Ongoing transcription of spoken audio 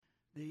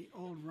the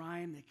old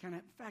rhyme. They kind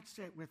of, in fact,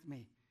 say it with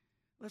me.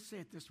 Let's say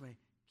it this way.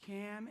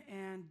 Cam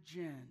and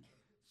Jen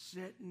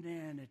sitting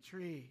in a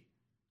tree.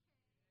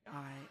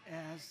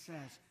 ISSING.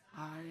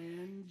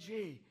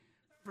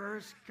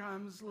 First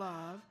comes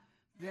love,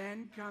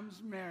 then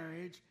comes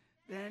marriage,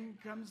 then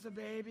comes the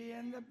baby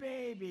and the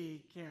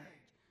baby carriage.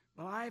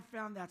 Well, I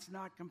found that's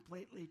not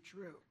completely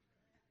true.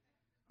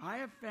 I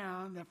have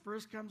found that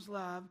first comes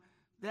love,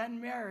 then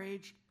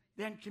marriage,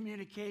 then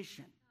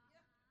communication.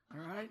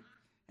 All right?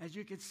 As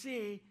you can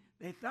see,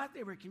 they thought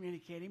they were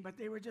communicating, but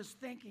they were just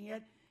thinking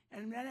it.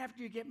 And then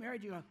after you get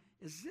married, you go,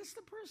 is this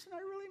the person I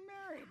really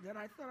married that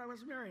I thought I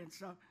was marrying?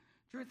 So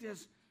truth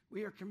is,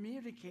 we are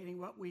communicating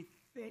what we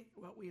think,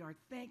 what we are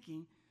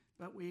thinking,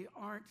 but we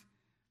aren't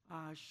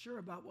sure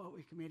about what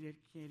we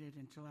communicated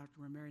until after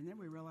we're married. And then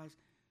we realize,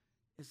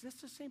 is this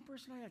the same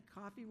person I had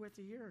coffee with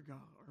a year ago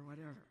or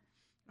whatever?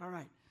 All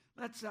right,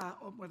 let's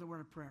open with a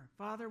word of prayer.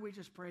 Father, we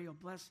just pray you'll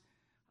bless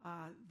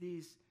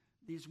these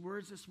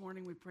words this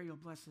morning. We pray you'll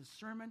bless this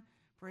sermon.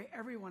 Pray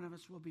every one of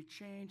us will be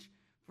changed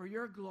for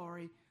your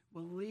glory.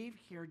 We'll leave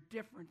here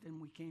different than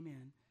we came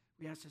in.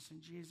 We ask this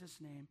in Jesus'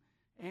 name.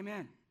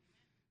 Amen.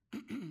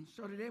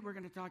 So today we're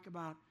going to talk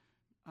about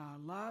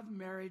love,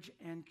 marriage,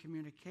 and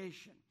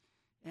communication.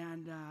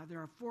 And there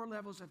are 4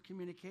 levels of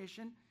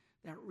communication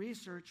that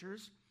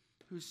researchers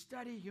who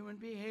study human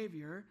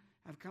behavior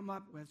have come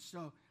up with.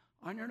 So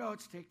on your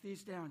notes, take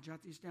these down, jot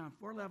these down.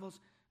 4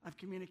 levels of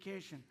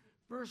communication.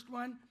 First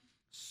one,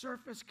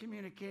 surface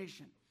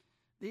communication.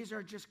 These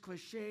are just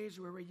cliches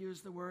where we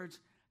use the words,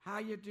 how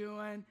you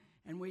doing?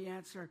 And we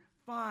answer,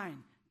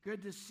 fine,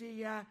 good to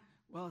see ya.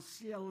 Well,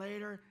 see you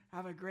later.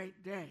 Have a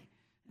great day.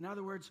 In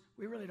other words,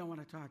 we really don't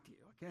want to talk to you,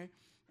 okay?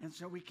 And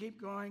so we keep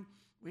going.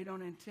 We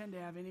don't intend to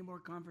have any more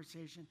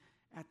conversation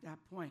at that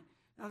point.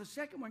 Now, the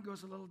second one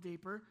goes a little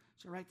deeper,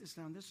 so write this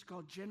down. This is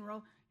called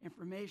general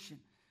information.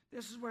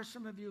 This is where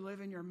some of you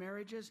live in your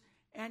marriages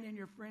and in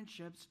your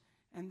friendships,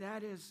 and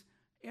that is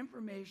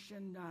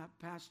information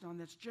passed on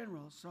that's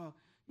general. So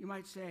you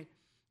might say,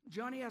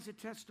 Johnny has a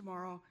test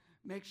tomorrow.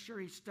 Make sure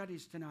he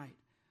studies tonight.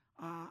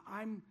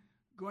 I'm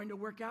going to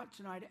work out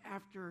tonight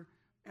after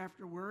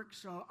work,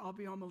 so I'll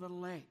be home a little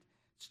late.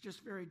 It's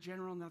just very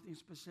general, nothing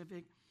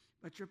specific,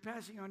 but you're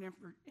passing on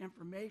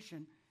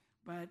information,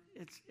 but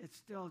it's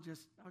still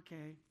just,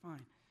 okay,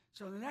 fine.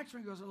 So the next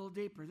one goes a little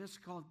deeper. This is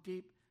called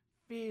deep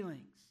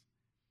feelings.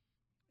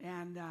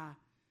 And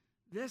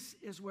this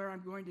is where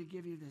I'm going to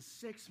give you the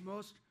 6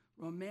 most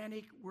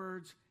romantic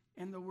words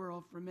in the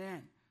world for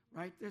men.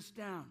 Write this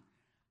down.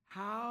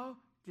 How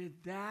did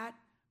that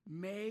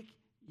make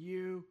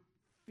you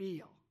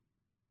feel?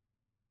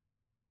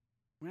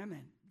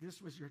 Women,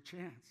 this was your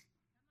chance.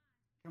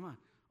 Come on.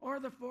 Or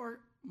the 4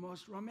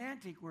 most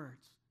romantic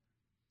words.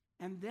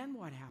 And then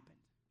what happened?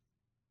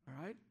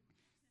 All right?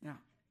 Now,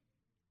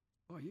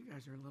 boy, you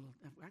guys are a little,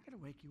 I got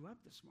to wake you up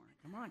this morning.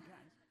 Come on,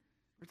 guys.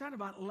 We're talking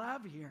about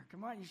love here.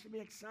 Come on, you should be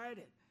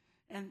excited.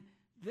 And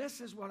this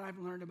is what I've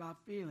learned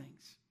about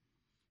feelings.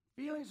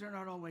 Feelings are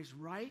not always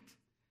right,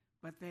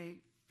 but they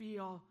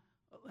feel,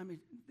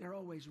 they're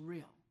always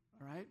real,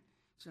 all right?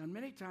 So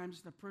many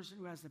times the person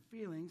who has the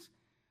feelings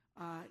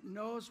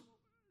knows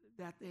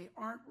that they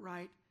aren't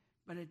right,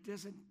 but it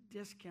doesn't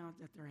discount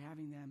that they're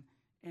having them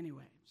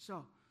anyway.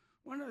 So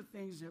one of the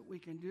things that we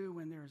can do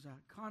when there's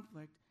a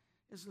conflict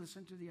is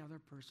listen to the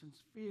other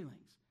person's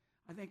feelings.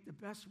 I think the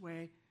best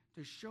way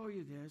to show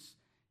you this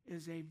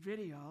is a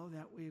video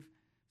that we've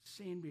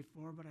seen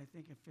before, but I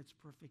think it fits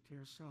perfect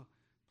here. So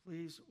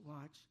please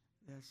watch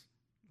this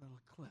little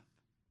clip.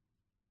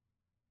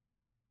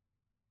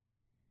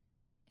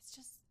 It's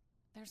just,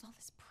 there's all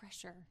this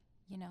pressure,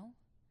 you know?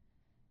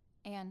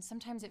 And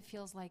sometimes it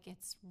feels like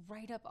it's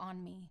right up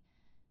on me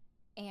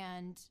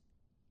and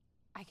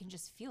I can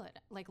just feel it,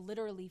 like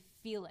literally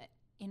feel it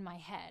in my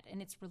head,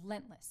 and it's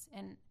relentless.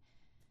 And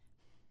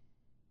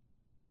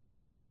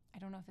I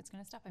don't know if it's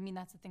going to stop. I mean,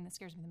 that's the thing that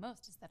scares me the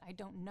most, is that I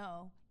don't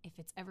know if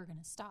it's ever going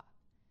to stop.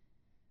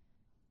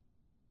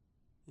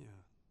 Yeah.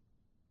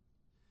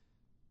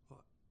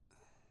 Well,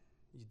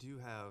 you do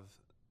have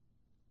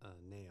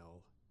a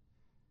nail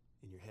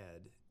in your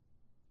head.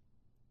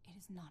 It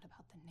is not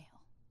about the nail.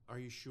 Are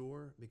you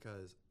sure?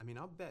 Because, I mean,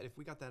 I'll bet if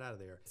we got that out of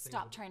there...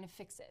 Stop trying to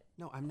fix it.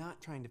 No, I'm not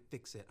trying to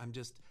fix it. I'm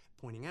just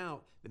pointing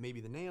out that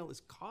maybe the nail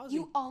is causing...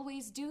 You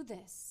always do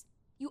this.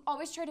 You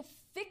always try to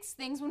fix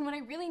things when what I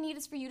really need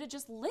is for you to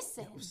just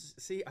listen. No,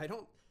 see, I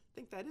don't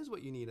think that is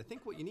what you need. I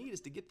think what you need is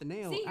to get the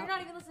nail See, out. you're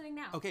not even listening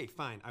now. Okay,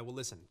 fine. I will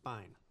listen.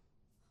 Fine.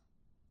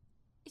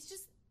 It's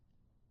just...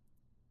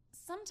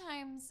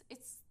 Sometimes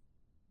it's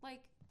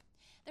like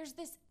there's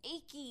this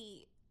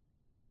achy...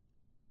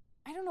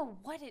 I don't know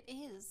what it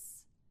is.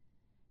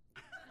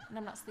 And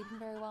I'm not sleeping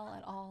very well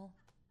at all.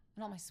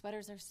 And all my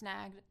sweaters are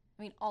snagged.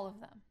 I mean, all of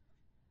them.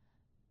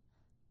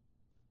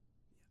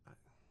 Yeah,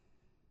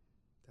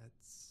 that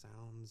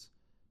sounds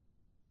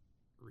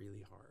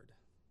really hard.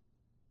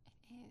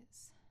 It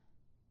is.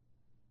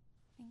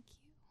 Thank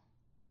you.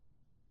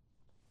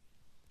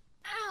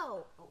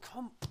 Ow! Oh,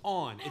 come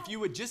on. Ow. If you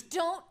would just...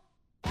 Don't...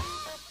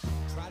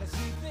 Try to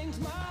see things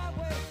my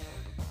way.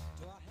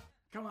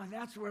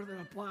 That's worth an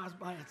applause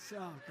by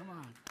itself. Come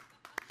on.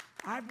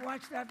 I've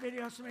watched that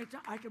video so many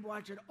times. I could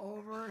watch it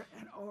over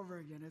and over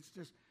again. It's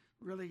just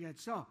really good.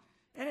 So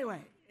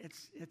anyway,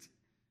 it's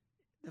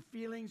the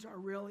feelings are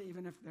real,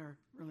 even if they're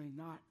really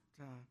not,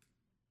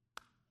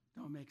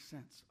 don't make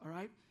sense. All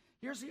right?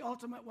 Here's the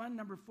ultimate one,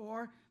 number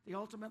 4, the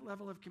ultimate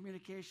level of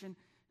communication.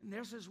 And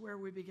this is where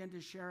we begin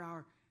to share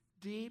our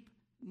deep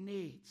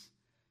needs.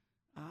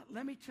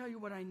 Let me tell you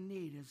what I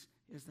need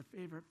is the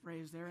favorite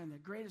phrase there. And the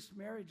greatest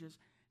marriages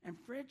and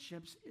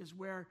friendships is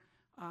where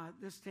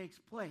this takes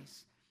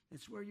place.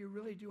 It's where you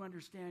really do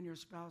understand your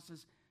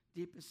spouse's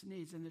deepest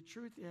needs. And the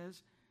truth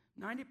is,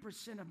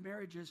 90% of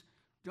marriages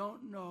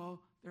don't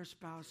know their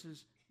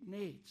spouse's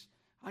needs.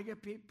 I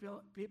get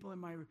people in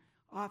my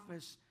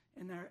office,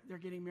 and they're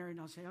getting married,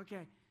 and I'll say,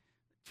 okay,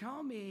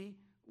 tell me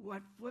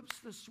what flips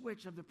the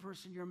switch of the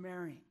person you're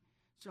marrying.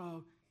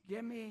 So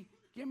give me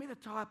the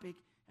topic,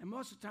 and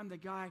most of the time the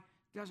guy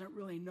doesn't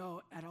really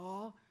know at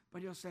all,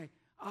 but he'll say,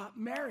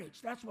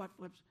 marriage, that's what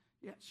flips.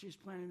 Yeah, she's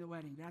planning the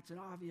wedding. That's an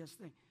obvious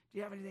thing. Do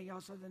you have anything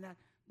else other than that?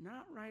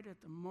 Not right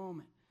at the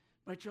moment.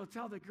 But you'll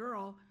tell the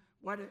girl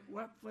what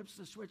flips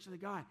the switch of the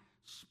guy.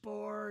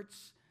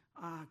 Sports,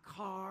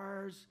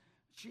 cars.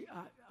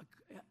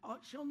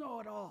 She'll know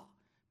it all.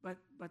 But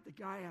the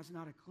guy has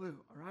not a clue,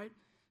 all right?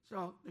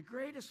 So the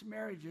greatest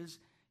marriages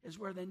is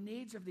where the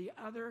needs of the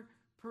other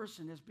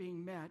person is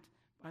being met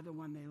by the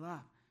one they love.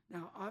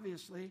 Now,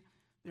 obviously,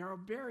 there are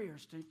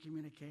barriers to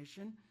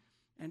communication.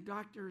 And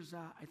doctors,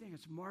 I think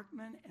it's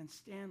Markman and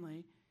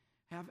Stanley,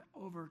 have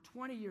over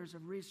 20 years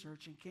of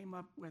research and came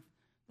up with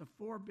the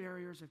 4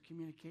 barriers of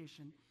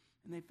communication.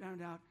 And they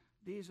found out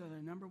these are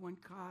the number 1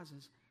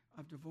 causes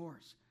of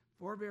divorce.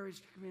 4 barriers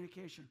to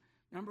communication.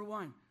 Number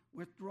 1,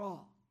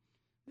 withdrawal.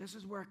 This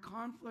is where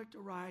conflict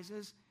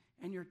arises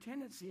and your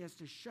tendency is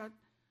to shut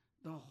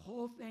the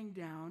whole thing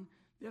down.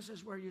 This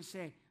is where you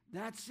say,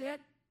 that's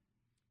it.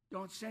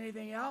 Don't say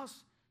anything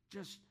else.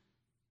 Just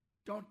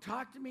don't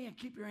talk to me and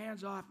keep your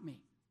hands off me.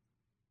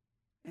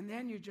 And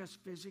then you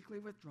just physically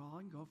withdraw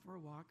and go for a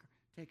walk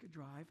or take a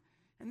drive.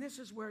 And this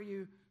is where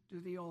you do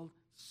the old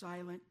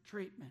silent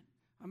treatment.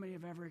 How many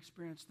have ever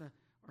experienced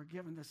or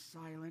given the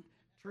silent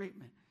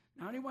treatment?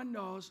 Now, anyone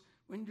knows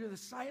when you do the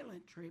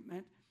silent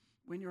treatment,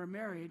 when you're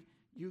married,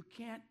 you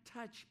can't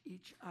touch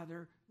each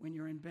other when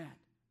you're in bed.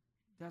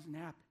 It doesn't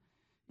happen.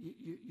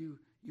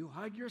 You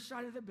hug your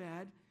side of the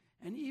bed,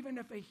 and even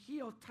if a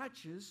heel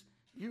touches,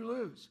 you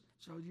lose.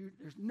 So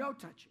there's no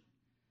touching.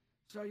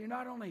 So you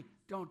not only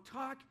don't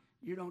talk,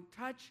 you don't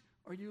touch,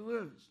 or you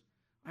lose.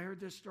 I heard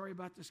this story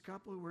about this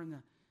couple who were in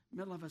the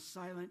middle of a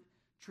silent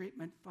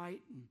treatment fight,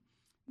 and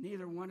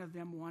neither one of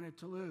them wanted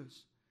to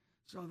lose.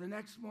 So the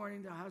next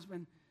morning, the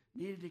husband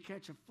needed to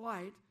catch a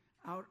flight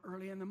out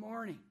early in the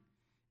morning.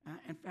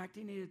 In fact,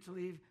 he needed to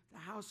leave the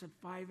house at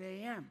 5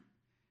 a.m.,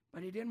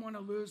 but he didn't want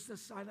to lose the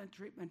silent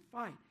treatment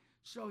fight.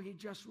 So he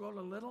just wrote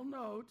a little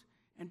note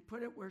and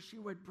put it where she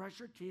would brush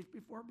her teeth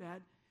before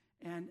bed.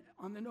 And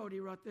on the note, he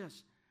wrote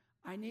this: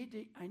 I need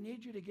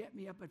you to get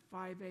me up at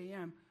 5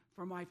 a.m.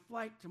 for my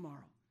flight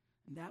tomorrow.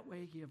 And that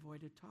way he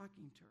avoided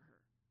talking to her.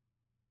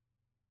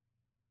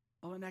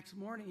 Well, the next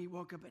morning he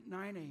woke up at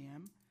 9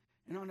 a.m.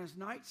 and on his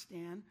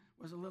nightstand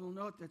was a little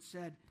note that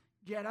said,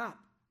 get up,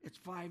 it's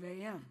 5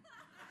 a.m.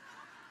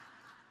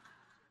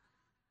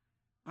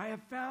 I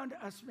have found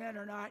us men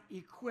are not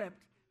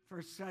equipped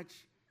for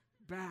such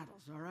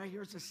battles, all right?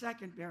 Here's the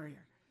second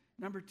barrier.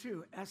 Number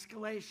 2,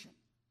 escalation.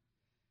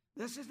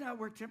 This is now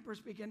where tempers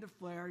begin to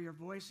flare, your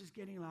voice is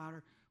getting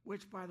louder,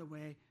 which, by the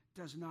way,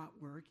 does not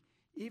work.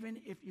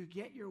 Even if you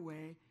get your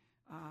way,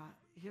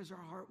 his or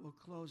her heart will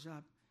close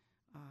up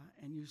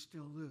and you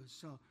still lose.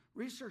 So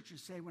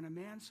researchers say when a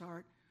man's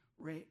heart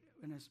rate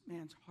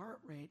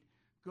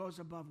goes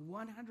above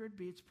 100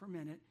 beats per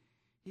minute,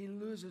 he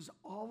loses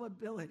all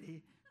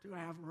ability to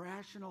have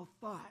rational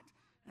thought,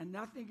 and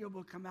nothing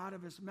will come out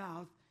of his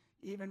mouth,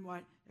 even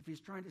if he's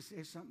trying to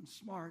say something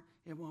smart,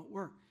 it won't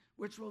work.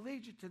 Which will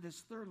lead you to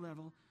this third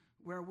level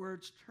where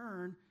words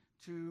turn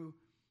to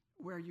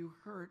where you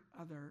hurt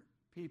other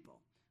people.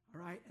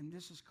 All right? And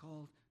this is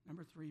called,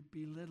 number 3,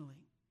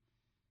 belittling.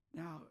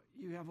 Now,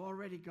 you have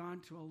already gone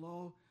to a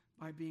low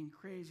by being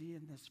crazy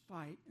in this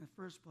fight in the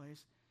first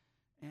place,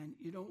 and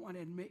you don't want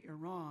to admit you're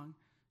wrong.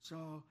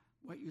 So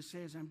what you say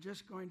is, I'm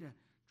just going to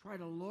try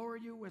to lower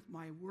you with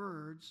my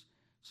words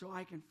so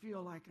I can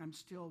feel like I'm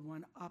still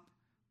one up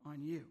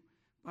on you.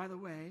 By the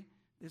way,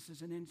 this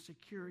is an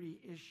insecurity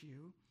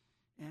issue.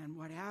 And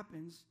what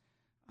happens,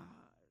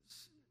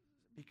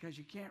 because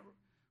you can't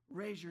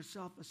raise your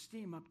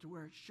self-esteem up to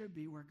where it should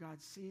be, where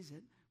God sees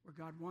it, where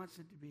God wants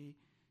it to be,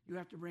 you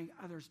have to bring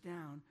others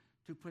down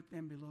to put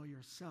them below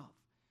yourself.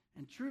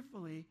 And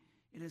truthfully,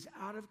 it is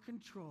out of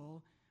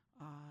control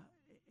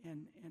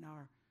in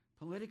our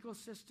political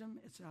system.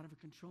 It's out of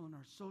control in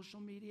our social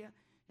media.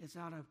 It's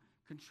out of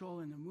control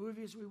in the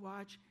movies we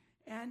watch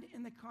and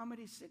in the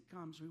comedy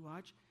sitcoms we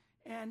watch.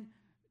 And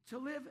to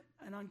live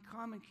an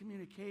uncommon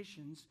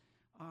communications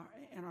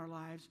in our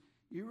lives,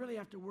 you really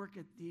have to work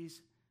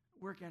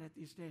at it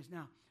these days.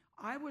 Now,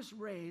 I was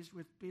raised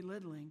with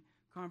belittling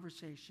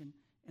conversation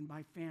in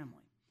my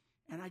family.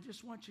 And I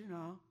just want you to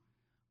know,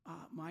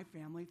 my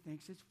family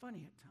thinks it's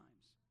funny at times.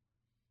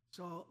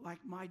 So like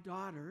my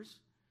daughters,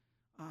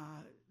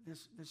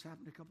 this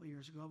happened a couple of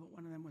years ago, but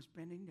one of them was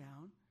bending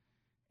down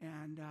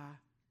and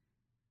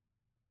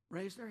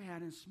raised their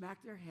head and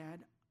smacked their head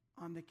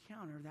on the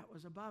counter that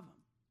was above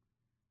them.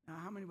 Now,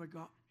 how many would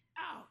go,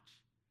 ouch?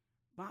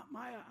 But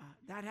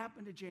that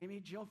happened to Jamie.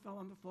 Jill fell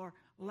on the floor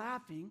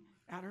laughing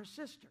at her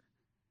sister.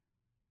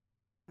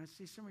 I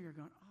see some of you are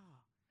going, oh,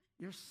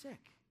 you're sick.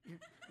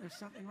 There's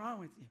something wrong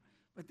with you.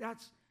 But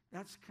that's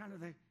kind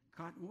of the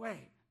cotton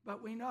way.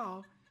 But we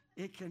know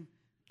it can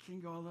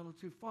go a little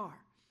too far.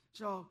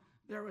 So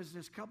there was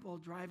this couple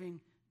driving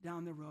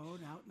down the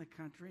road out in the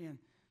country, and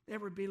they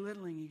were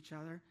belittling each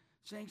other,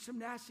 saying some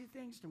nasty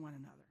things to one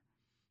another.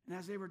 And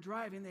as they were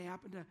driving, they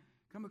happened to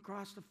come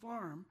across the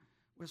farm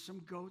with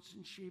some goats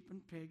and sheep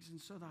and pigs. And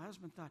so the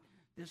husband thought,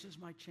 this is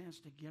my chance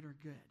to get her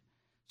good.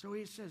 So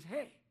he says,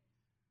 hey,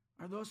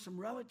 are those some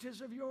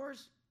relatives of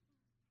yours?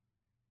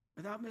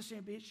 Without missing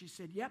a beat, she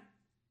said, yep,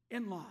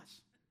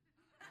 in-laws.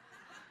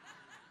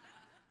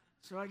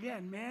 So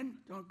again, men,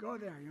 don't go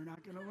there. You're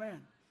not going to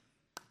win.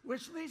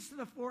 Which leads to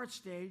the fourth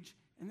stage,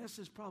 and this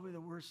is probably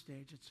the worst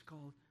stage. It's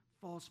called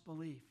false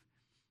belief.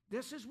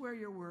 This is where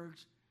your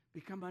words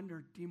become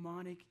under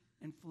demonic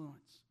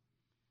influence.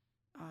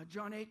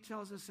 John 8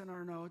 tells us in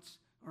our notes,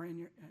 or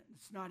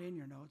it's not in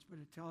your notes, but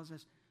it tells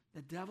us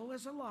the devil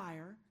is a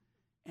liar,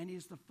 and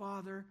he's the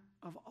father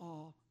of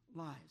all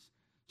lies.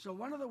 So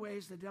one of the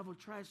ways the devil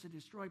tries to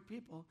destroy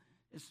people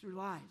is through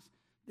lies.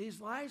 These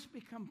lies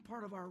become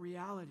part of our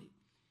reality.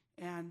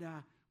 And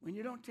when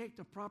you don't take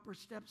the proper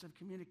steps of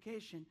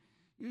communication,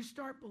 you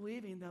start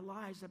believing the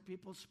lies that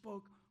people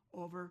spoke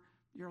over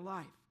your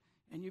life.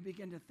 And you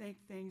begin to think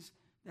things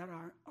that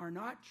are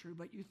not true,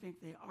 but you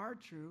think they are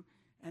true,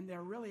 and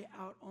they're really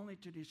out only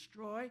to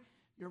destroy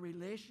your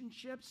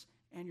relationships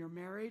and your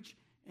marriage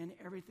and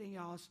everything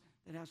else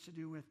that has to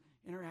do with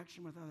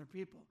interaction with other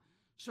people.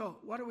 So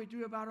what do we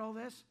do about all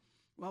this?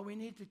 Well, we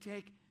need to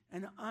take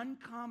an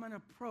uncommon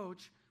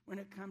approach when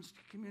it comes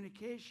to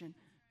communication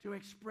to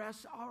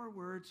express our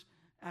words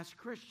as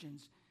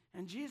Christians.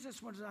 And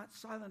Jesus was not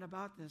silent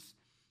about this,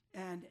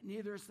 and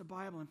neither is the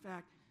Bible. In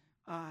fact,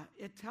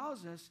 it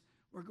tells us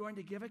we're going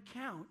to give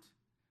account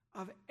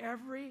of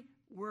every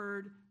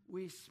word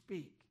we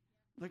speak.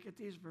 Look at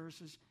these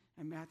verses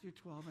in Matthew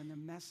 12 in the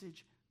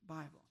Message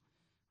Bible.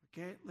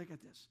 Okay, look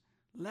at this.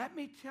 Let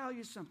me tell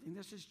you something.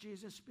 This is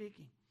Jesus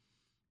speaking.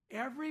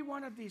 Every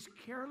one of these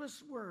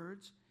careless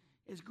words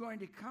is going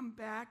to come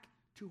back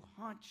to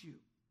haunt you.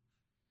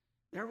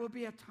 There will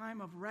be a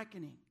time of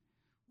reckoning.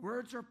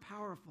 Words are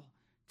powerful.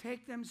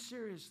 Take them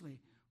seriously.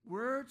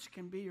 Words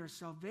can be your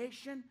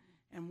salvation,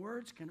 and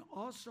words can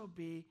also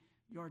be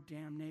your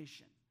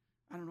damnation.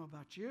 I don't know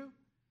about you,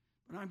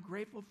 but I'm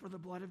grateful for the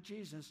blood of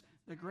Jesus,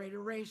 the great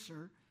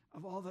eraser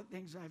of all the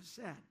things I've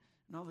said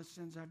and all the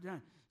sins I've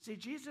done. See,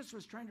 Jesus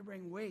was trying to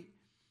bring weight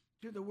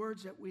to the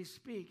words that we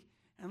speak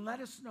and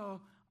let us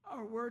know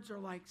our words are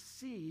like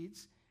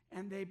seeds,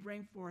 and they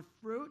bring forth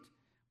fruit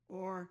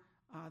or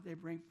they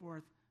bring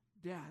forth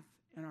death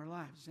in our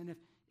lives. And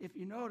if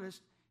you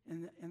noticed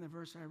in the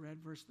verse I read,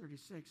 verse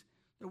 36,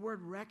 the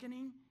word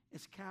reckoning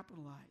is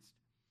capitalized.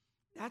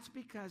 That's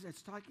because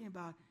it's talking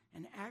about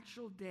an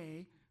actual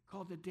day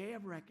called the Day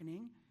of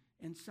Reckoning,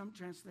 in some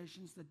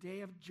translations, the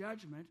Day of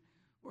Judgment,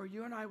 where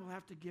you and I will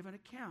have to give an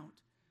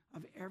account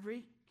of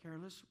every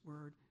careless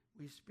word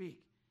we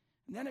speak.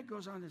 And then it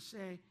goes on to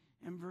say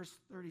in verse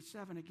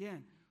 37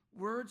 again,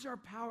 words are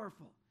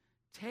powerful.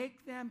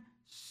 Take them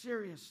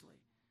seriously.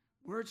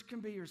 Words can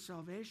be your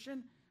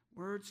salvation.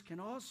 Words can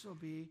also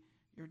be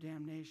your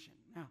damnation.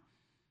 Now,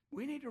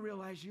 we need to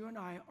realize you and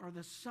I are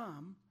the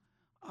sum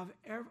of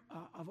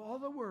all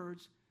the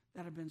words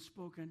that have been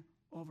spoken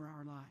over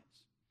our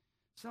lives.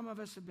 Some of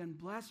us have been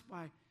blessed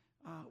by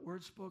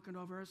words spoken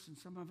over us, and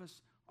some of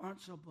us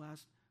aren't so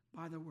blessed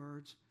by the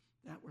words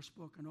that were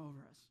spoken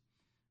over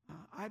us.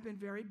 I've been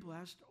very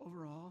blessed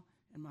overall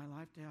in my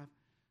life to have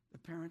the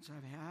parents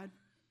I've had,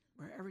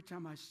 where every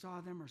time I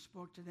saw them or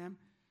spoke to them,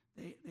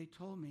 they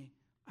told me,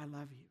 I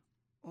love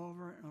you,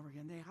 over and over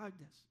again. They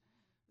hugged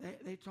us.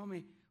 They told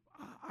me,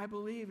 I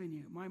believe in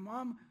you. My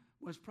mom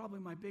was probably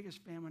my biggest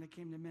fan when it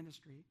came to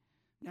ministry,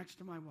 next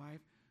to my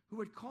wife, who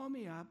would call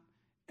me up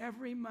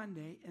every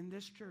Monday in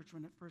this church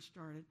when it first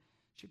started.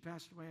 She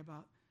passed away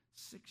about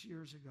 6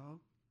 years ago.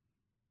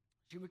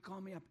 She would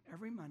call me up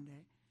every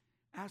Monday,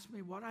 ask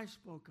me what I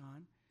spoke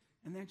on,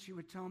 and then she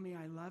would tell me,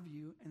 I love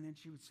you, and then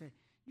she would say,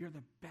 you're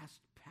the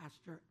best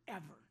pastor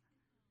ever.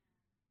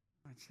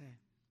 I'd say,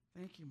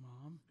 thank you,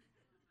 Mom.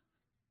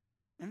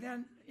 And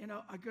then,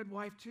 a good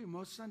wife, too.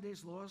 Most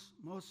Sundays, Lois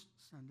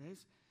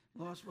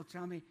will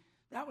tell me,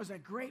 that was a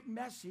great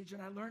message,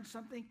 and I learned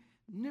something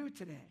new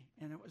today,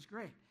 and it was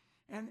great.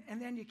 And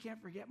then you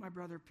can't forget my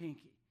brother,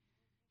 Pinky.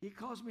 He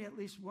calls me at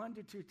least 1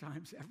 to 2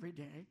 times every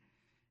day,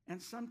 and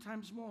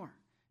sometimes more.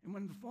 And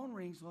when the phone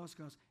rings, Lois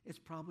goes, it's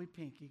probably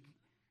Pinky.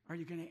 Are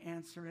you going to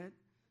answer it?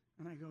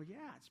 And I go,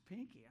 yeah, it's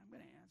Pinky. I'm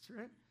going to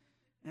answer it.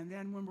 And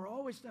then when we're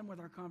always done with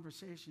our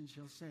conversation,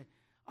 she'll say,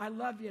 I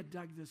love you,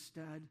 Doug the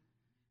Stud.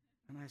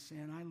 And I say,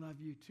 and I love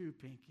you too,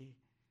 Pinky.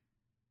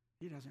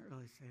 He doesn't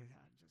really say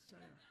that, just so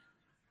you know.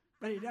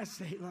 But he does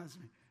say he loves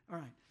me. All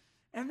right.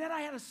 And then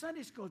I had a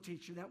Sunday school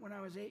teacher that when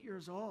I was 8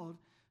 years old,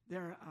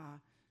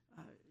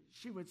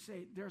 she would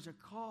say, there's a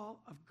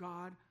call of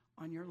God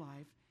on your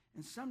life,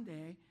 and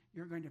someday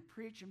you're going to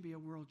preach and be a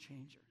world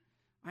changer.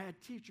 I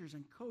had teachers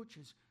and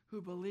coaches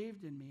who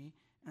believed in me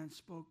and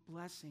spoke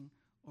blessing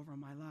over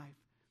my life.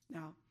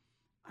 Now,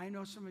 I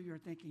know some of you are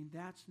thinking,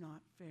 that's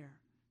not fair.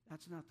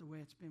 That's not the way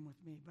it's been with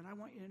me. But I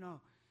want you to know,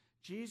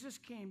 Jesus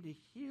came to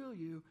heal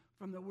you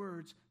from the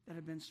words that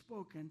have been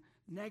spoken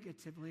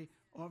negatively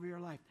over your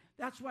life.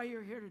 That's why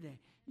you're here today.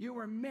 You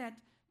were meant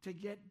to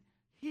get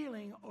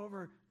healing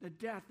over the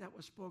death that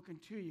was spoken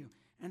to you.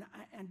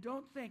 And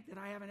don't think that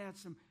I haven't had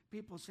some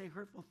people say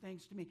hurtful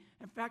things to me.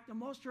 In fact, the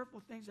most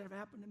hurtful things that have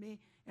happened to me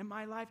in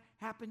my life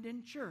happened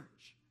in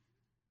church.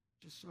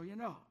 Just so you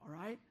know, all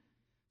right?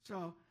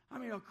 So, how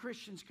many know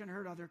Christians can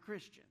hurt other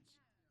Christians?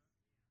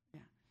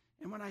 Yeah.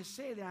 And when I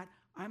say that,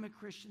 I'm a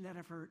Christian that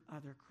have hurt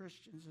other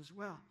Christians as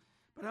well.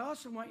 But I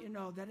also want you to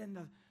know that in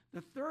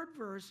the third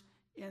verse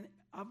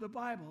of the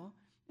Bible,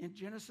 in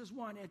Genesis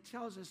 1, it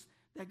tells us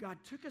that God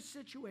took a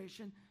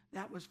situation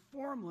that was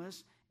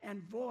formless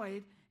and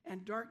void,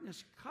 and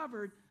darkness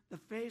covered the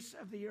face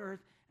of the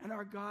earth, and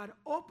our God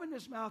opened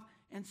his mouth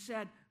and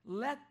said,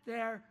 let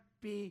there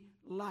be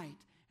light.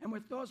 And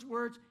with those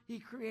words, he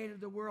created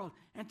the world.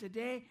 And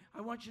today,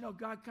 I want you to know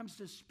God comes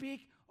to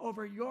speak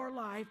over your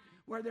life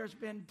where there's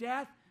been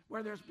death,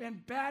 where there's been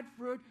bad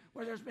fruit,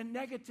 where there's been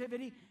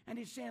negativity, and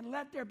he's saying,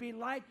 let there be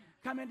light.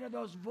 Come into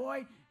those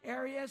void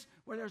areas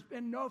where there's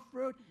been no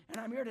fruit. And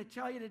I'm here to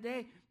tell you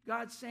today,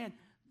 God's saying,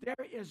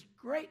 there is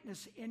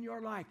greatness in your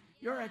life.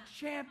 You're a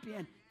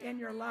champion in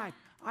your life.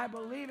 I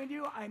believe in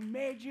you. I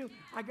made you.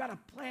 I got a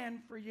plan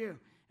for you.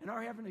 And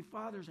our Heavenly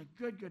Father is a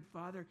good, good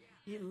Father.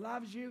 He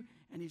loves you,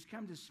 and he's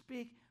come to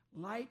speak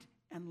light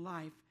and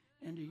life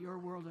into your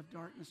world of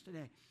darkness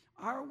today.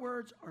 Our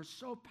words are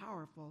so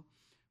powerful.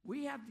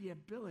 We have the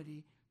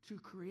ability to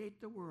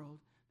create the world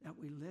that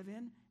we live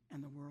in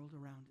and the world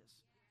around us.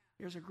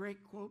 Here's a great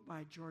quote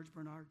by George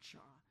Bernard Shaw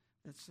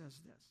that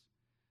says this: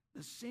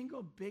 the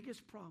single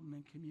biggest problem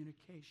in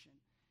communication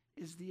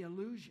is the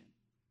illusion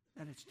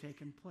that it's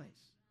taken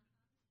place.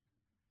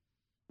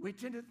 We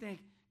tend to think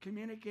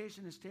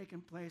communication has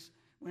taken place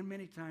when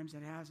many times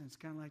it hasn't. It's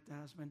kind of like the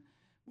husband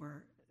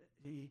where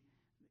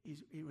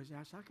he was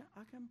asked, how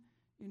come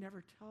you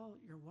never tell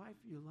your wife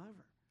you love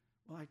her?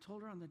 Well, I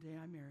told her on the day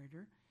I married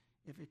her.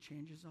 If it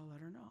changes, I'll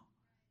let her know.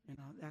 You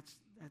know, that's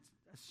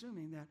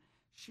assuming that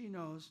she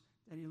knows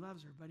that he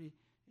loves her, but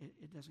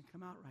it doesn't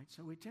come out right.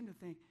 So we tend to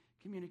think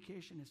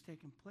communication has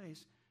taken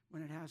place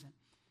when it hasn't.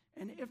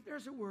 And if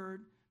there's a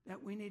word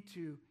that we need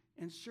to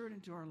insert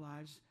into our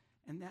lives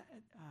and that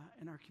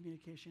in our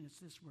communication, it's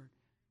this word: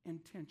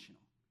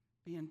 intentional.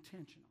 Be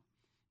intentional.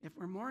 If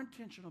we're more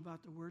intentional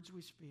about the words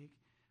we speak,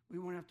 we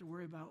won't have to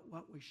worry about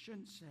what we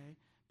shouldn't say,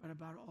 but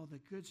about all the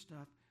good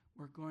stuff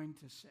we're going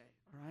to say,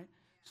 all right?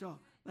 So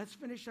let's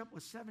finish up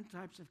with 7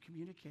 types of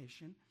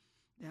communication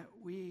that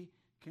we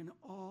can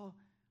all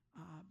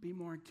be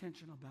more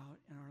intentional about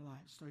in our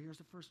lives. So here's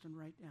the first one,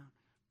 write down: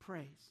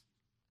 praise.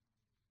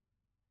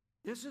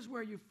 This is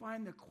where you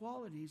find the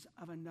qualities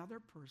of another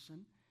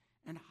person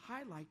and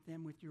highlight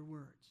them with your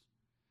words.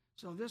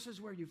 So this is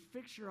where you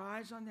fix your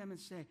eyes on them and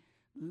say,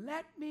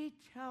 let me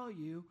tell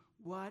you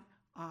what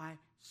I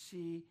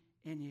see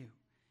in you.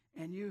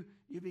 And you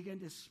begin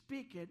to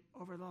speak it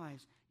over their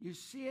lives. You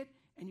see it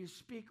and you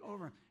speak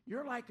over them.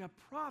 You're like a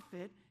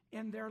prophet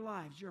in their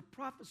lives. You're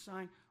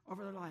prophesying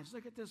over their lives.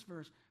 Look at this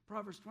verse,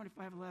 Proverbs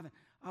 25:11.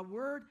 A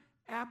word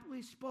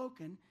aptly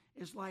spoken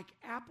is like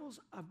apples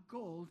of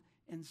gold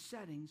in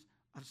settings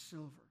of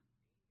silver.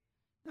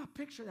 Now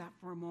picture that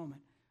for a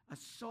moment. A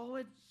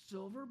solid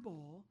silver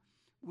bowl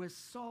with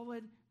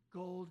solid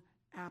gold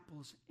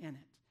apples in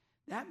it.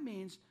 That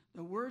means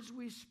the words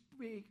we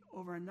speak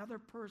over another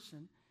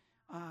person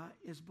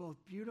is both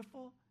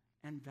beautiful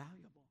and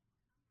valuable.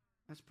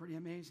 That's pretty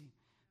amazing.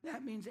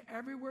 That means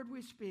every word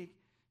we speak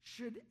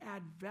should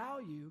add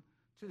value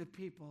to the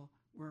people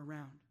we're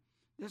around.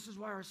 This is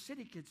why our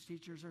City Kids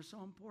teachers are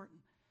so important.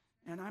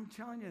 And I'm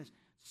telling you this,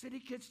 City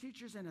Kids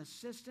teachers and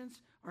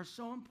assistants are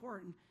so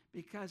important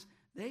because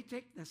they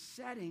take the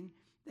setting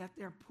that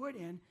they're put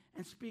in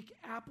and speak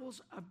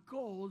apples of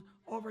gold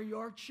over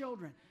your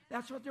children.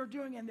 That's what they're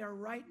doing in there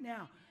right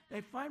now.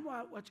 They find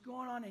out what's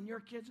going on in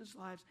your kids'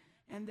 lives,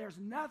 and there's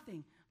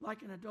nothing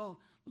like an adult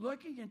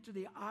looking into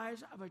the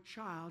eyes of a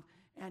child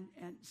and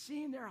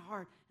seeing their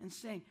heart and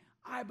saying,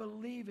 I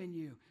believe in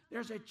you.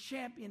 There's a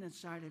champion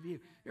inside of you.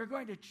 You're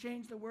going to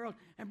change the world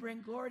and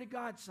bring glory to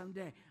God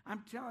someday.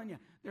 I'm telling you,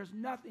 there's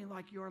nothing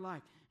like your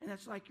life. And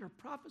it's like you're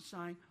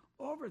prophesying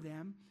over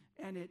them,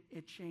 and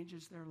it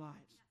changes their lives.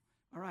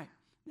 All right.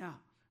 Now,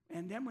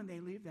 and then when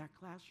they leave that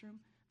classroom,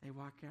 they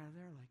walk out of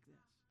there like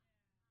this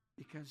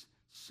because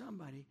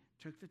somebody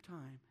took the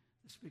time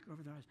to speak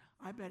over their lives.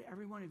 I bet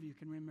every one of you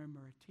can remember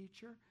a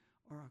teacher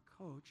or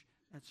a coach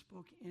that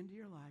spoke into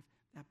your life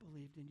that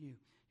believed in you.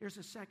 Here's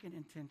a second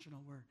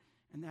intentional word,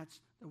 and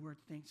that's the word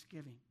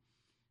thanksgiving.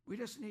 We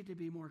just need to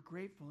be more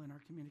grateful in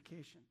our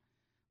communication.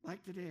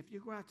 Like today, if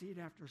you go out to eat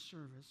after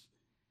service,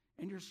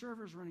 and your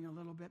server's running a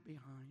little bit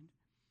behind,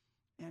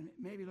 and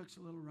maybe looks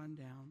a little run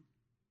down,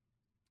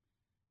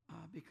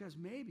 because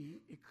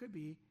maybe it could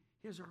be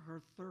his or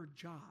her third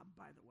job,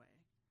 by the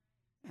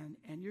way.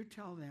 And you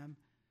tell them,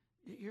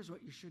 here's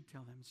what you should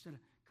tell them. Instead of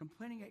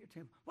complaining at your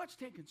table, what's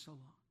taking so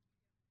long?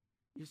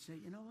 You say,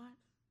 you know what?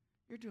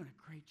 You're doing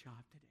a great job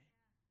today.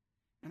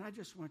 And I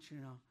just want you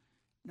to know,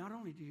 not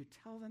only do you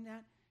tell them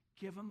that,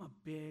 give them a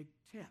big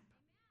tip.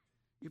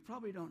 You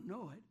probably don't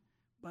know it,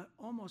 but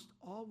almost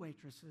all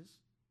waitresses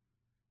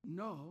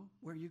know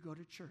where you go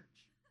to church.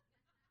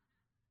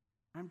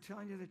 I'm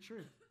telling you the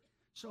truth.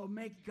 So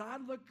make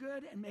God look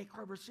good and make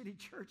Harbor City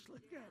Church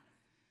look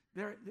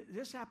good.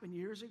 This happened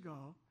years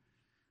ago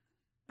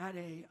at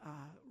a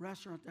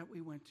restaurant that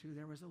we went to.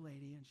 There was a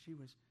lady, and she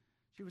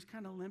was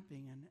kind of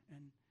limping,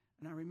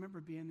 and I remember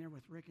being there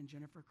with Rick and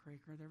Jennifer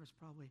Craker. There was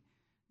probably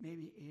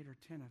maybe 8 or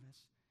 10 of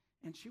us,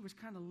 and she was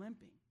kind of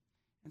limping.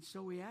 And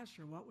so we asked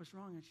her what was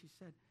wrong, and she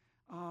said,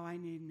 oh, I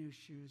need new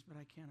shoes, but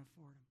I can't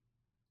afford them.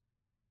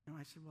 And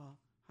I said, well,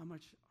 how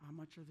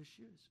much are the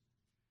shoes?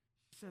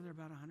 She said they're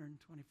about $125.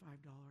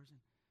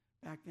 And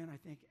back then, I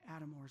think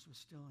Adamores was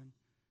still in,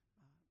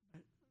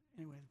 but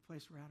anyway, the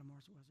place where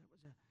Adamores was, it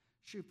was a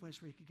shoe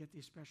place where you could get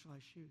these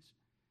specialized shoes.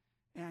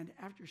 And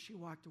after she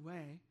walked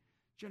away,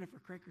 Jennifer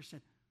Craker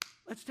said,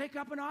 let's take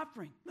up an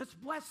offering. Let's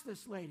bless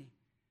this lady.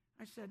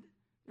 I said,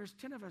 there's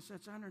 10 of us.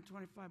 That's $125.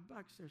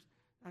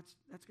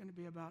 That's going to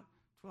be about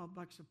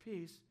 $12 a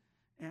piece.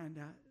 And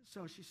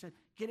so she said,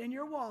 get in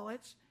your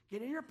wallets,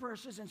 get in your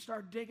purses, and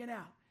start digging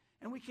out.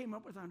 And we came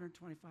up with $125.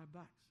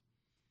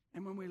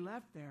 And when we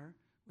left there,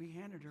 we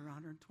handed her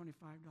 $125.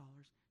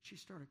 She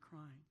started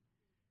crying.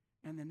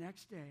 And the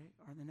next day,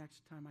 or the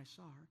next time I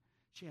saw her,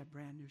 she had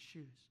brand new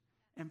shoes.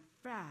 In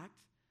fact,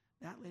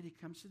 that lady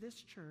comes to this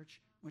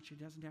church when she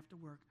doesn't have to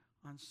work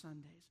on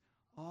Sundays,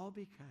 all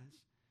because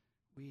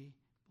we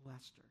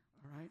blessed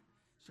her, all right?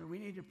 So we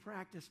need to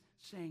practice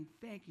saying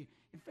thank you.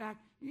 In fact,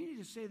 you need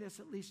to say this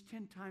at least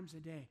 10 times a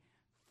day.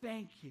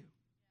 Thank you.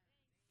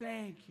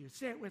 Thank you.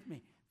 Say it with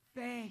me.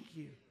 Thank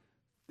you.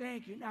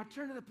 Thank you. Now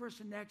turn to the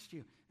person next to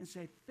you and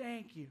say,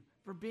 thank you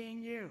for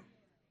being you.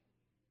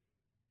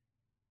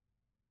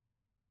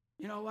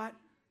 You know what?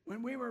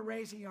 When we were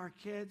raising our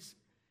kids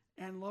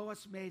and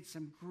Lois made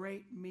some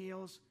great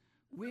meals,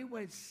 we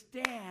would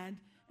stand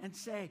and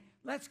say,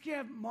 let's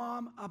give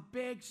Mom a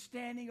big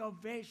standing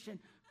ovation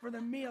for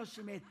the meal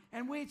she made.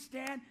 And we'd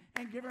stand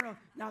and give her a...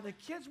 Now, the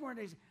kids weren't...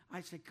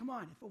 I said, come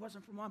on, if it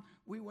wasn't for Mom,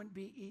 we wouldn't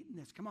be eating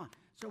this. Come on.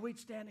 So we'd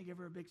stand and give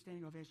her a big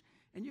standing ovation.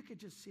 And you could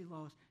just see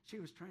Lois. She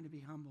was trying to be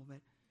humble, but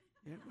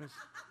it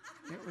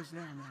was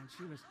there, man.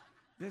 She was,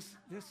 this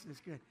is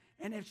good.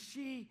 And if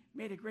she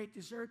made a great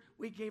dessert,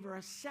 we gave her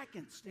a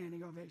second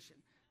standing ovation.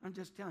 I'm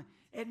just telling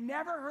you. It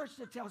never hurts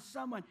to tell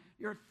someone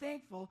you're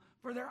thankful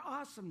for their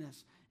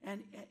awesomeness.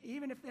 And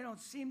even if they don't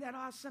seem that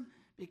awesome,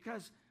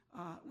 because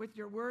with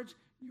your words,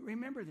 you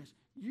remember this.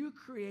 You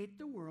create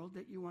the world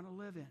that you want to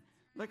live in.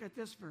 Look at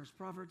this verse,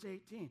 Proverbs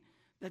 18.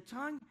 The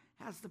tongue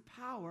has the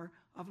power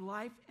of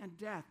life and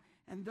death,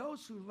 and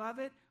those who love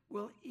it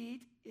will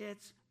eat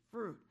its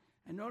fruit.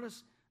 And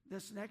notice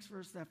this next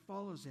verse that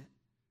follows it,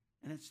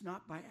 and it's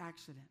not by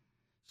accident.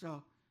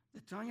 So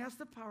the tongue has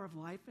the power of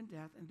life and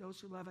death, and those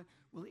who love it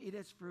will eat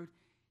its fruit.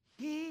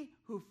 He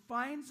who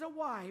finds a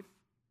wife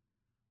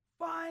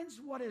finds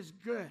what is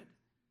good.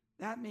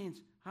 That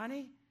means,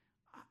 honey,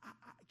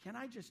 can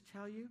I just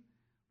tell you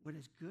what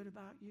is good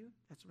about you?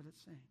 That's what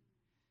it's saying.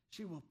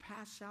 She will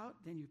pass out,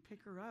 then you pick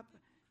her up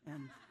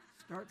and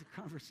start the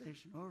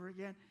conversation over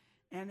again.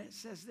 And it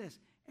says this,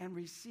 and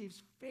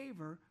receives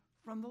favor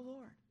from the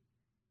Lord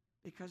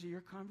because of your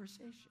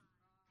conversation.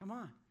 Come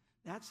on.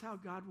 That's how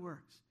God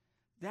works.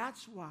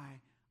 That's why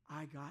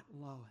I got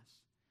Lois.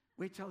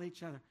 We tell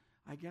each other,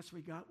 I guess we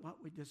got what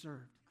we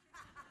deserved.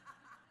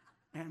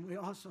 And we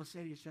also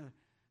say to each other,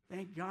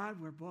 thank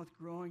God we're both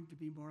growing to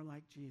be more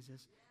like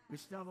Jesus. We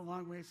still have a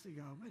long ways to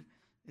go,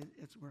 but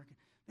it's working.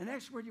 The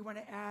next word you want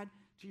to add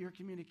to your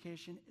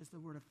communication is the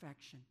word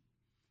affection.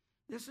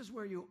 This is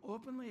where you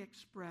openly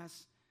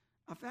express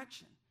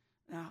affection.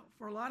 Now,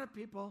 for a lot of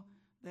people,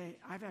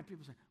 I've had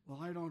people say, well,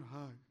 I don't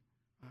hug.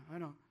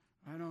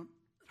 I don't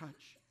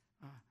touch.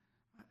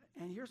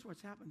 And here's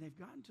what's happened. They've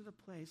gotten to the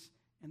place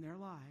in their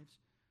lives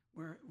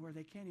where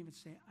they can't even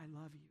say, I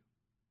love you.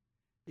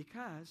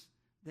 Because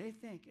they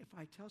think if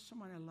I tell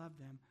someone I love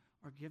them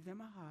or give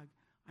them a hug,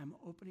 I'm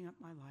opening up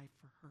my life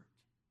for hurt.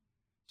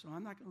 So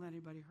I'm not going to let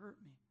anybody hurt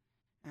me.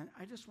 And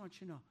I just want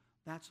you to know,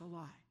 that's a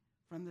lie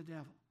from the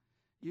devil.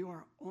 You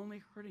are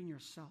only hurting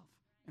yourself.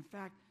 In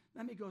fact,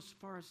 let me go as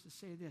far as to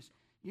say this.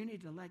 You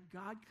need to let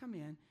God come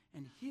in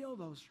and heal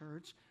those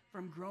hurts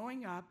from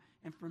growing up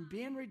and from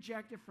being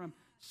rejected from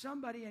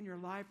somebody in your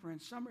life or in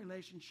some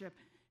relationship,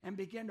 and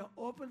begin to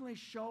openly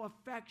show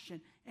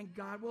affection, and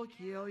God will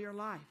heal your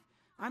life.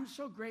 I'm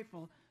so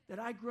grateful that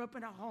I grew up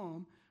in a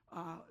home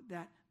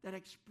that that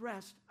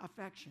expressed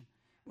affection.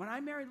 When I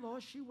married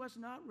Lois, she was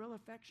not real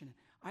affectionate.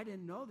 I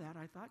didn't know that.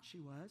 I thought she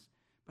was.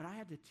 But I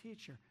had to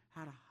teach her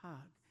how to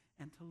hug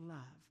and to love.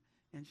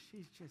 And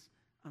she's just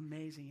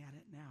amazing at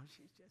it now.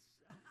 She's just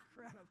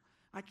incredible.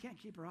 I can't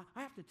keep her on.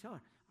 I have to tell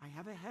her, I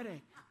have a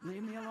headache.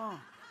 Leave me alone.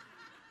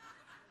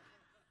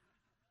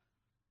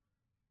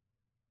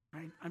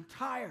 I'm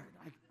tired.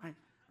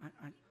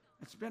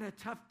 It's been a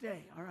tough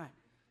day. All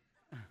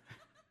right.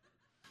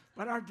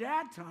 But our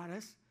dad taught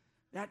us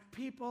that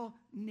people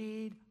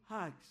need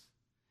hugs.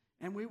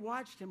 And we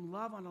watched him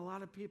love on a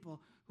lot of people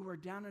who were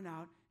down and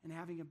out and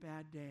having a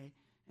bad day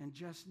and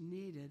just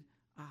needed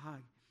a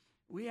hug.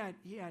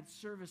 He had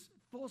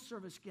full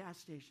service gas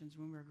stations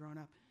when we were growing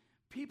up.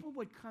 People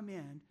would come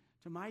in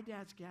to my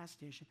dad's gas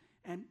station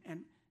and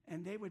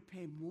they would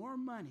pay more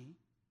money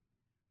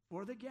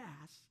for the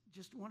gas,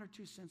 just 1 or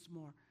 2 cents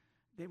more.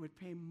 They would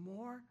pay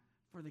more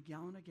for the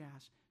gallon of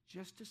gas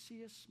just to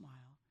see us smile,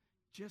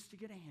 just to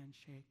get a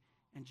handshake,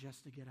 and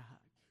just to get a hug,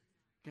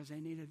 because they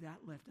needed that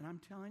lift. And I'm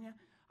telling you,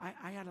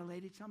 I had a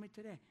lady tell me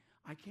today,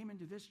 I came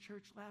into this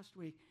church last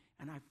week,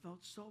 and I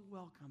felt so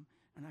welcome,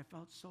 and I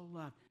felt so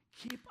loved.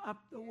 Keep up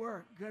the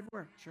work. Good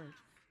work, church.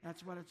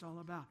 That's what it's all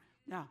about.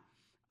 Now,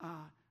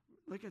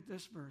 look at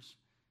this verse.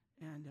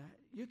 And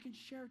you can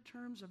share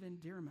terms of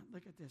endearment.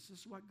 Look at this.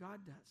 This is what God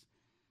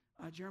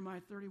does.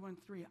 Jeremiah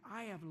 31:3.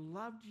 I have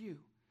loved you,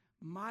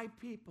 my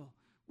people,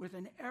 with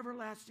an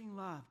everlasting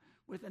love.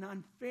 With an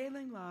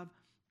unfailing love,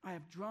 I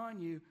have drawn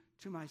you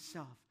to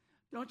myself.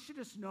 Don't you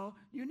just know?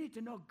 You need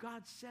to know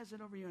God says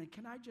it over you. And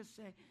can I just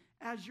say,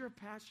 as your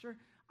pastor,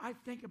 I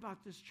think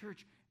about this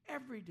church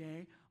every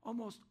day,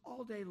 almost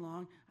all day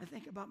long. I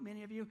think about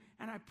many of you,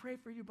 and I pray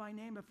for you by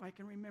name if I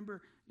can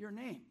remember your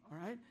name, all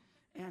right?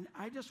 And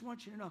I just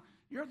want you to know,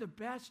 you're the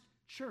best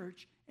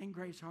church in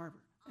Grace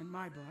Harbor, in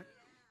my book.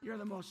 You're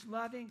the most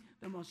loving,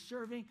 the most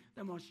serving,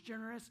 the most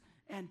generous,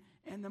 and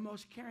the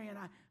most caring. And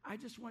I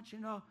just want you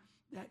to know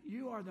that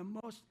you are the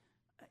most,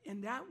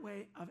 in that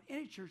way, of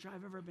any church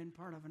I've ever been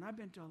part of. And I've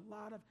been to a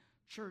lot of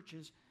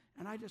churches,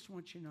 and I just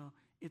want you to know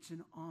it's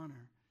an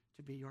honor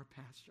to be your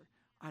pastor.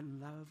 I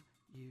love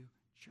you,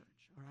 church,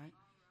 all right?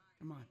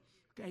 Come on.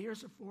 Okay,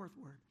 here's a fourth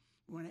word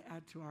we want to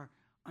add to our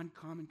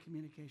uncommon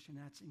communication.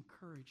 That's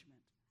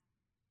encouragement.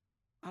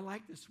 I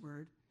like this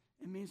word.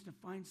 It means to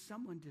find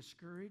someone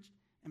discouraged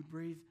and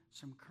breathe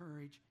some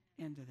courage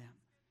into them.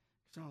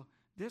 So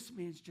this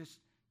means just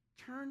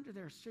turn to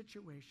their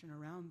situation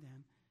around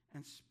them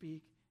and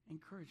speak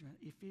encouragement.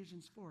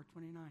 Ephesians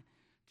 4:29.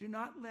 Do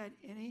not let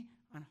any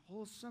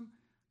unwholesome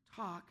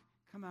talk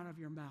come out of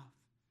your mouth,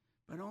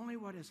 but only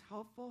what is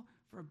helpful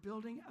for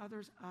building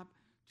others up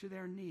to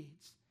their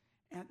needs,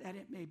 and that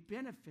it may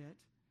benefit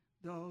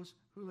those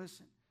who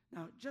listen.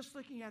 Now, just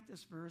looking at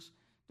this verse,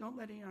 don't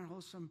let any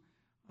unwholesome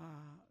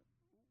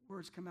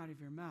words come out of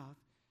your mouth.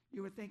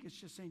 You would think it's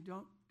just saying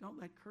don't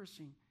let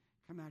cursing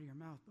come out of your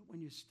mouth. But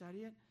when you study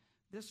it,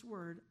 this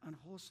word,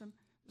 unwholesome,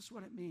 this is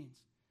what it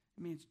means.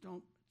 It means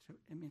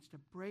to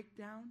break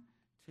down,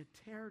 to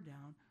tear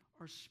down,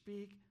 or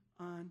speak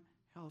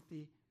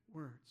unhealthy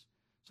words.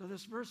 So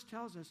this verse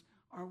tells us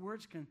our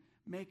words can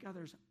make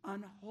others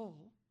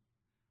unwhole.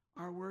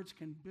 Our words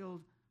can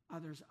build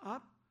others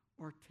up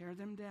or tear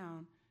them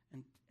down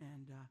and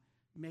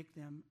make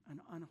them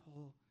an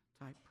unwhole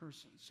type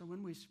person. So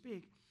when we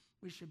speak,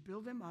 we should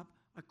build them up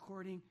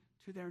according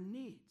to their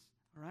needs,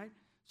 all right?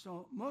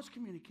 So most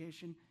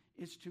communication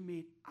is to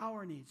meet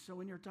our needs. So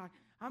when you're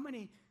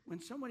talking, when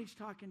somebody's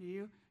talking to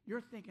you,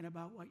 you're thinking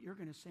about what you're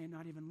going to say and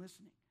not even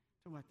listening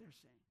to what they're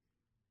saying.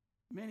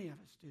 Many of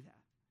us do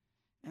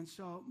that. And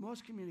so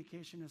most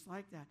communication is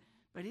like that.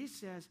 But he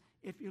says,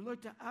 if you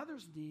look to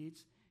others'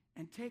 needs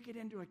and take it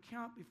into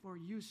account before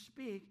you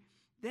speak,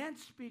 then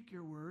speak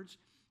your words,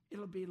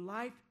 it'll be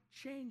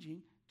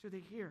life-changing to the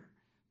hearer.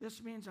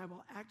 This means I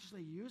will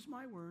actually use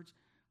my words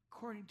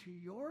according to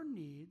your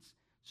needs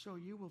so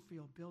you will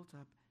feel built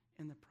up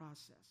in the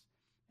process.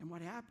 And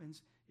what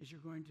happens is you're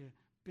going to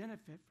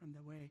benefit from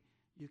the way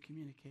you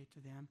communicate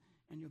to them,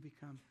 and you'll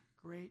become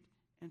great,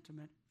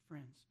 intimate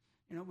friends.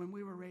 You know, when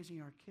we were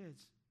raising our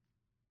kids,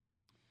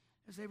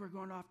 as they were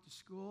going off to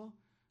school,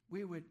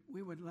 we would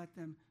let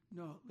them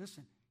know,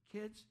 listen,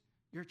 kids,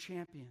 you're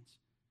champions.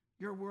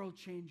 You're world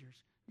changers.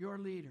 You're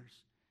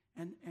leaders.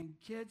 And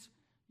kids,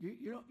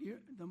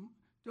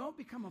 don't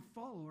become a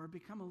follower,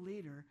 become a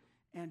leader,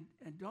 and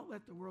don't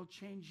let the world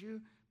change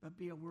you, but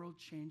be a world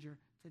changer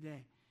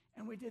today.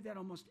 And we did that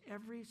almost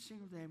every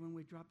single day when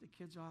we dropped the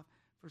kids off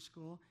for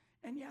school.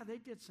 And yeah, they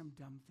did some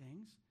dumb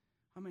things.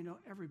 I mean, no,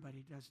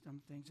 everybody does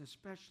dumb things,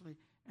 especially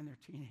in their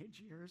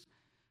teenage years.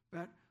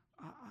 But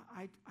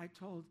I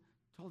told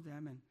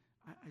them, and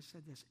I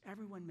said this,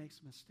 everyone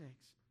makes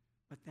mistakes,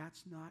 but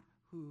that's not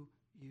who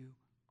you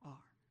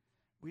are.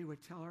 We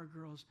would tell our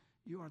girls,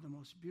 you are the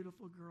most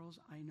beautiful girls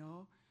I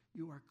know.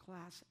 You are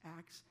class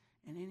acts,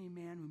 and any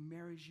man who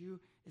marries you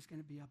is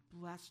going to be a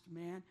blessed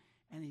man,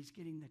 and he's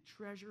getting the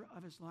treasure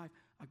of his life,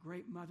 a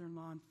great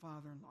mother-in-law and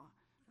father-in-law.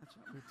 That's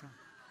what we're telling.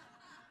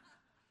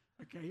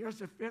 Okay, here's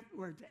the fifth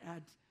word to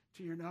add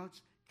to your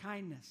notes,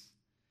 kindness.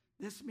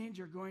 This means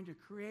you're going to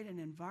create an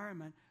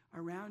environment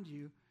around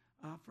you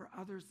for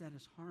others that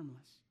is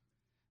harmless.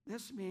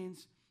 This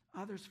means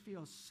others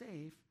feel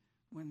safe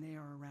when they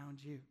are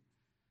around you.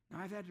 Now,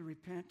 I've had to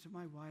repent to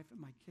my wife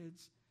and my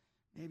kids,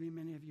 maybe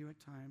many of you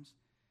at times,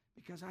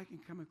 because I can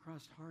come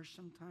across harsh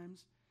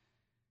sometimes.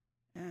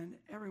 And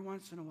every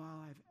once in a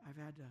while, I've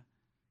had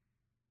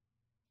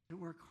to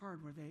work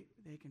hard where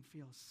they can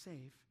feel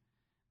safe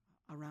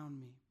around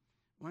me.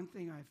 One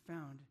thing I've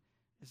found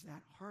is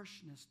that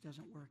harshness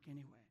doesn't work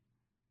anyway.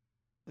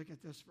 Look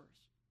at this verse.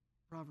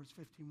 Proverbs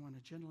 15:1, a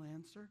gentle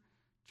answer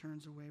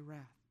turns away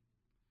wrath,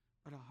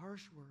 but a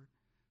harsh word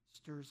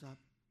stirs up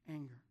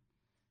anger.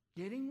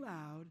 Getting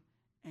loud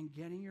and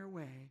getting your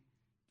way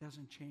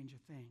doesn't change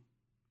a thing.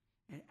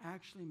 It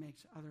actually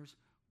makes others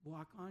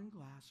walk on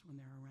glass when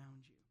they're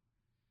around you.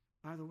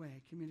 By the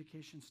way,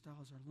 communication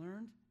styles are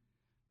learned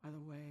by the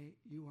way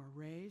you are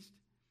raised,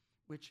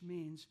 which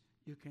means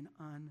you can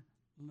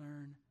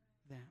unlearn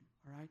them,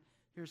 all right?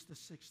 Here's the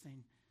sixth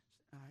thing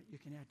you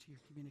can add to your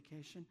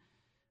communication.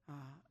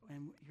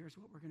 And here's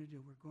what we're going to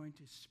do. We're going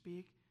to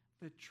speak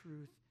the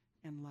truth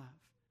in love.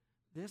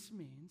 This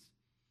means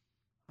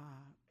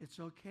it's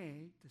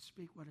okay to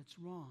speak what it's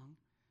wrong,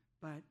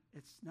 but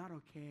it's not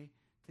okay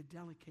to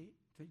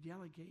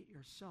delegate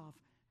yourself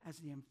as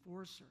the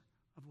enforcer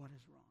of what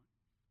is wrong,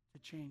 to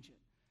change it.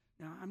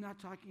 Now, I'm not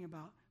talking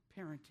about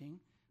parenting.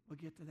 We'll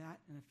get to that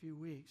in a few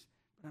weeks.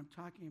 But I'm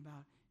talking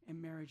about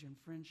in marriage and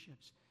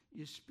friendships.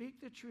 You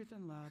speak the truth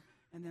in love,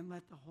 and then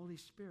let the Holy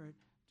Spirit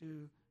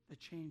do the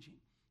changing.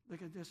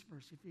 Look at this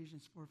verse,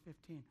 Ephesians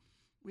 4:15.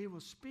 We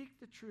will speak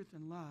the truth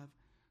in love,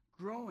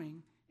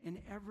 growing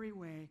in every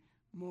way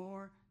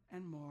more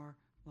and more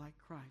like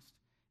Christ.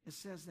 It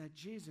says that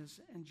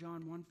Jesus in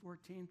John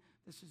 1:14,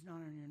 this is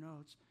not on your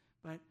notes,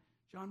 but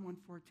John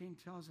 1:14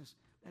 tells us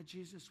that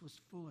Jesus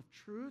was full of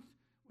truth,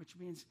 which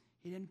means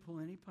he didn't pull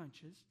any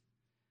punches.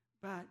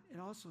 But it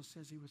also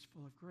says he was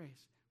full of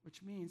grace,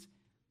 which means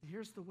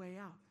here's the way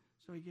out.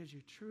 So he gives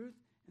you truth,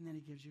 and then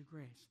he gives you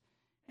grace.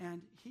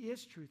 And he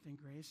is truth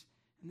and grace,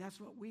 and that's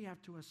what we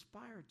have to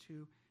aspire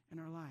to in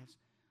our lives.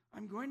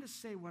 I'm going to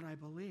say what I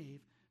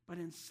believe, but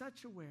in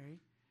such a way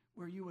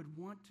where you would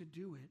want to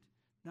do it,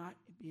 not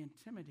be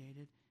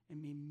intimidated in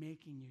me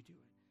making you do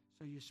it.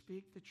 So you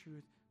speak the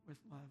truth with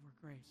love or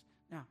grace.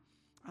 Now,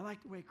 I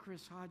like the way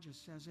Chris Hodges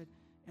says it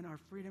in our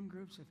freedom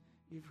groups. If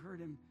you've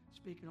heard him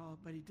speak at all,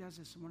 but he does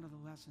this in one of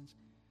the lessons.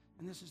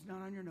 And this is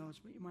not on your notes,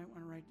 but you might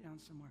want to write down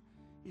somewhere.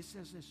 He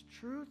says this: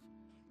 truth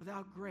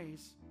without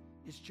grace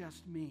is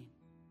just mean.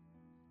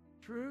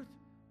 Truth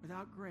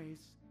without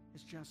grace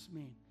is just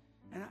mean.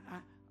 And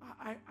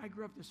I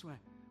grew up this way.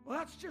 Well,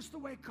 that's just the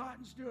way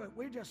Cottons do it.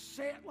 We just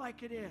say it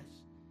like it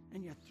is.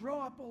 And you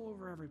throw up all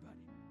over everybody.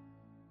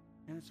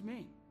 And it's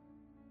mean.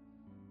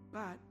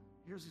 But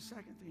here's the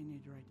second thing you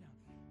need to write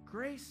down.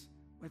 Grace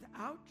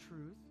without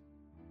truth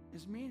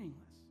is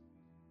meaningless.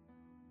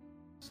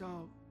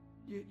 So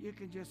you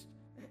can just,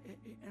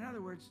 in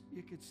other words,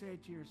 you could say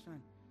to your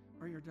son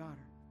or your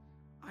daughter,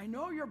 I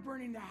know you're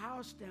burning the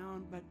house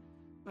down,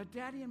 but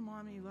Daddy and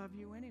Mommy love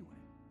you anyway.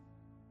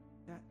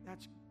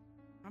 That's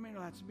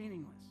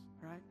meaningless,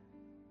 right?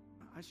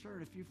 I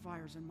started a few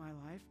fires in my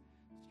life.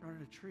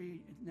 Started a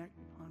tree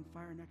on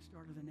fire next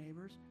door to the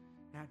neighbors.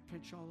 It had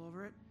pitch all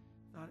over it.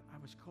 Thought I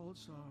was cold,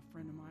 so a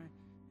friend of mine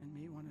and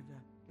me wanted to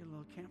get a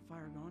little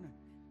campfire going. And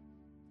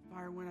the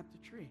fire went up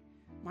the tree.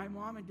 My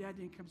mom and dad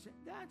didn't come and say,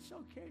 that's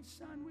okay,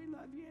 son, we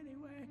love you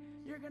anyway.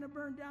 You're going to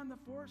burn down the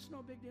forest,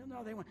 no big deal.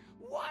 No, they went,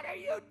 what are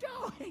you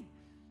doing?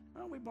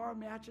 Well, we borrowed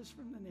matches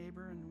from the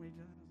neighbor, and we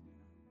just,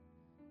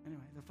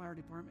 Anyway, the fire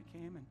department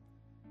came, and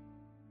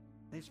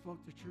they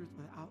spoke the truth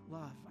without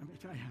love, I'm going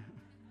to tell you.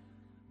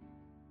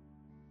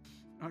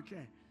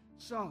 Okay,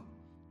 so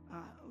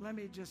let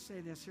me just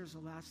say this. Here's the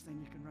last thing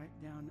you can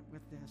write down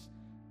with this.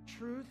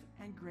 Truth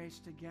and grace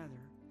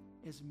together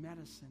is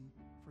medicine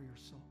for your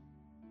soul.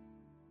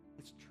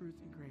 It's truth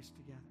and grace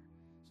together.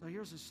 So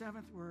here's the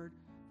seventh word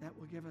that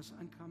will give us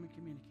uncommon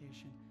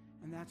communication,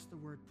 and that's the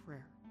word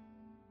prayer.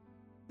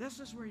 This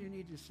is where you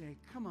need to say,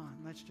 come on,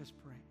 let's just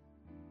pray.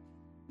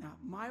 Now,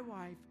 my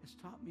wife has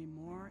taught me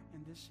more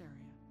in this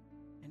area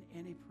than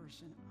any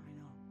person I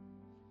know.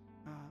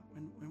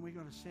 When we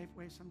go to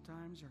Safeway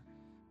sometimes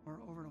or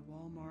over to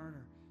Walmart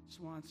or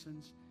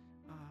Swanson's,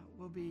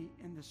 we'll be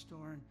in the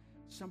store and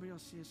somebody will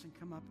see us and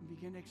come up and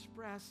begin to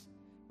express.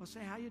 We'll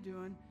say, how you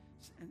doing?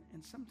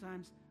 And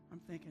sometimes I'm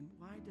thinking,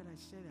 why did I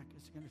say that?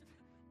 Because it's going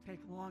to take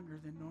longer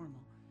than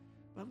normal.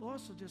 But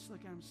Lois will just look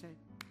at him and say,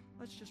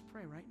 let's just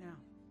pray right now.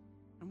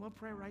 And we'll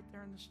pray right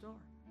there in the store.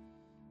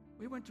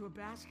 We went to a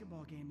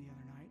basketball game the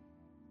other night,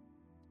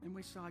 and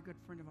we saw a good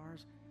friend of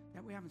ours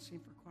that we haven't seen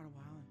for quite a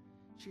while,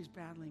 and she's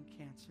battling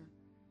cancer.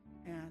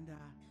 And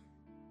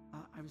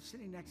I was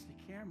sitting next to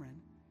Cameron,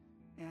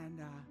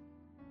 and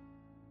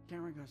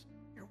Cameron goes,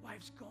 your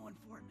wife's going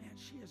for it, man.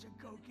 She is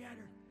a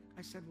go-getter.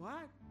 I said,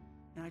 what?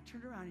 And I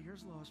turned around, and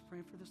here's Lois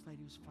praying for this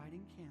lady who's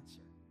fighting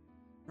cancer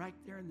right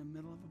there in the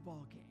middle of a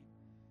ball game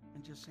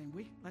and just saying,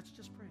 let's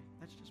just pray.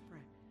 Let's just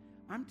pray.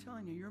 I'm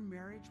telling you, your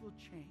marriage will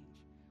change.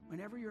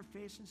 Whenever you're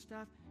facing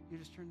stuff, you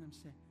just turn to them and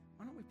say,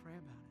 why don't we pray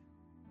about it?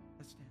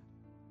 Let's stand.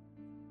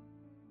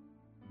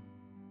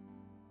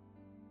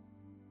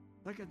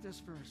 Look at this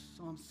verse,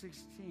 Psalm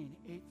 16,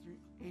 8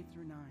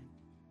 through 9.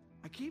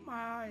 I keep my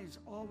eyes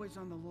always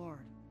on the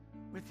Lord.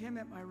 With him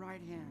at my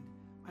right hand,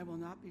 I will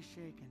not be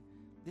shaken.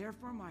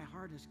 Therefore my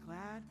heart is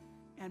glad,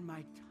 and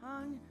my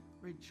tongue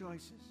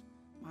rejoices.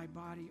 My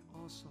body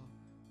also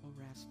will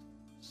rest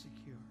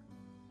secure.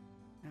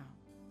 Now,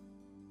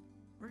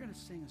 we're going to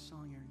sing a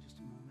song here in just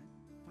a moment.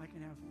 If I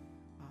can have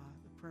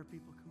the prayer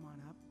people come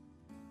on up.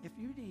 If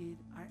you need,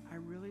 I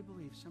really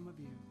believe some of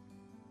you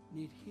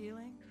need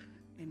healing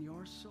in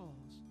your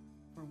souls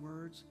for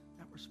words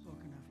that were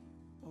spoken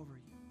of over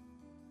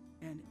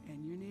you.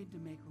 And you need to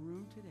make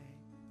room today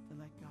to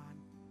let God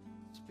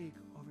speak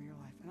over your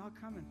life. And I'll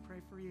come and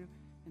pray for you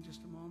in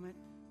just a moment.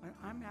 But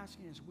I'm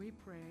asking, as we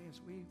pray, as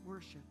we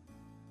worship,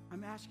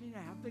 I'm asking you to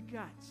have the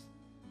guts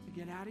to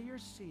get out of your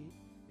seat,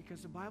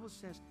 because the Bible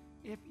says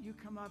if you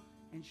come up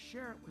and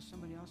share it with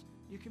somebody else,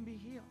 you can be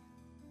healed.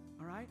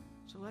 All right?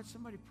 So let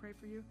somebody pray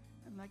for you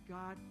and let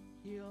God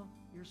heal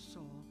your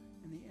soul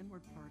in the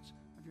inward parts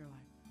of your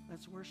life.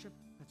 Let's worship.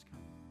 Let's come.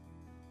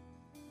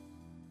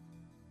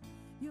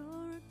 You're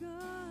a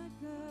good,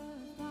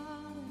 good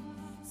Father.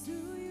 It's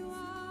who you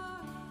are.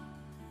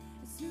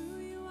 It's who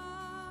you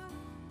are.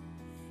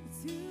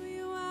 It's who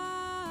you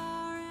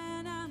are.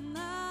 And I'm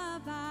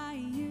loved by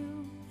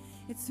you.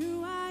 It's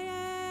who I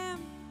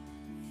am.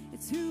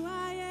 It's who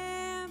I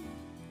am.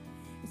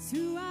 It's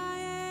who I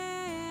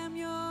am.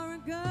 You're a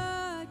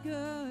good,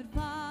 good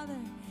Father.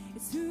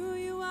 It's who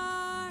you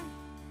are.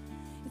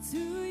 It's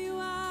who you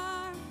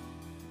are.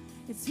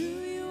 It's who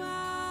you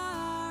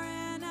are.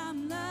 And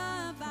I'm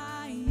loved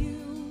by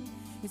you.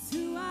 It's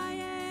who I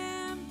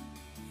am.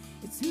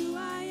 It's who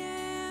I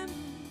am.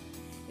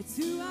 It's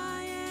who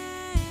I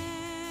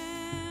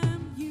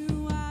am.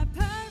 You are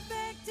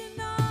perfect in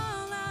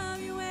all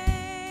of your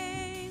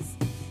ways.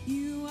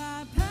 You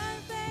are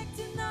perfect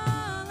in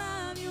all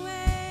of your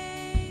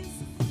ways.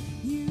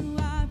 You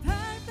are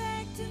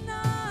perfect in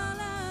all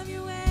of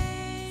your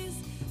ways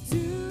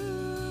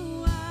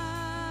to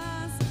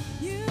us.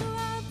 You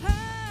are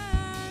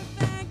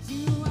perfect.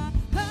 You are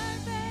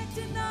perfect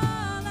in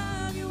all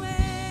of your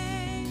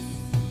ways.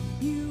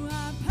 You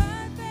are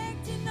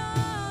perfect in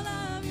all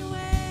of your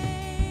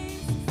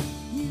ways.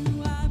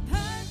 You are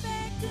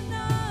perfect in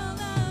all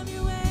of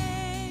your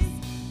ways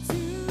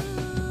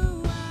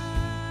to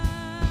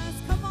us.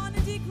 Come on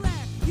and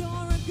declare, you're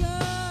a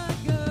good,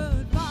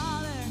 good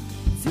Father.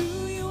 It's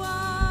who you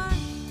are.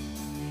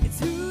 It's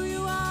who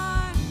you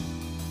are.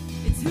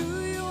 It's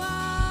who you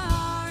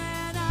are.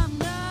 And I'm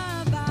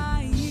loved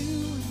by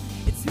you.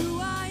 It's who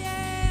I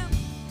am.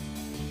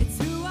 It's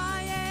who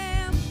I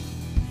am.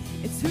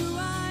 It's who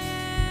I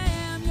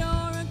am.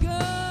 You're a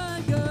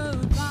good,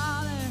 good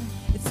Father.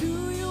 It's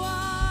who you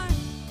are.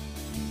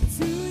 It's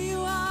who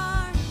you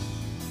are.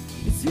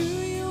 It's who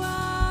you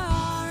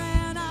are.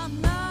 And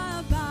I'm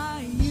loved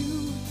by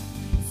you.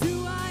 It's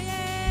who I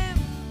am.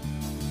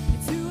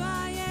 It's who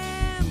I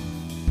am.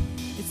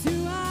 It's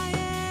who I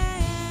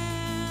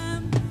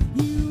am.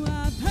 You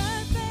are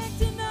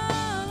perfect in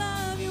all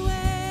of your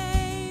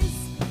ways.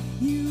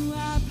 You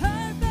are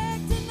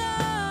perfect in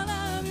all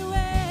of your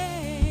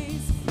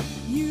ways.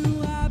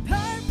 You are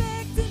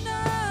perfect in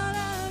all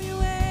of your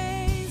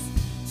ways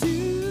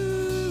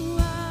to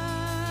us.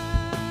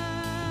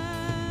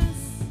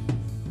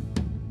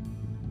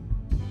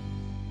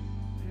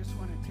 I just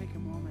want to take a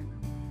moment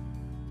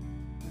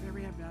with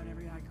every head bowed,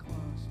 every eye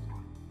closed.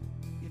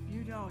 If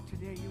you know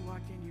today you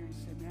walked in here and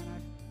said, man,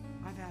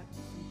 I've had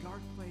some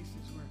dark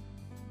places where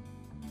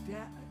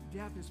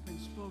death has been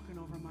spoken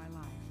over my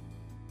life,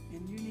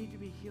 and you need to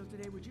be healed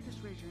today, would you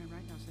just raise your hand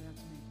right now and say,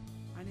 that's me.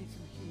 I need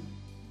some healing.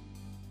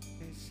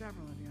 Okay,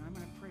 several of you. I'm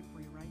going to pray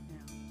for you right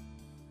now.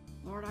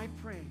 Lord, I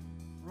pray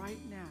right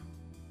now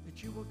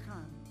that you will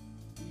come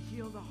and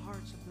heal the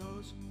hearts of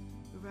those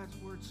who've had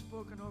words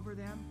spoken over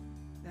them,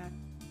 that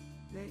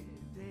they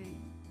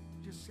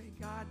just say,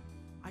 God,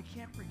 I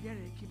can't forget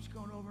it. It keeps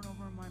going over and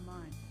over in my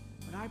mind.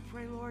 But I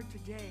pray, Lord,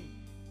 today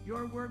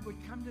your word would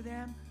come to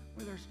them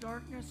where there's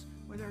darkness,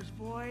 where there's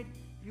void.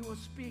 You will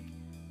speak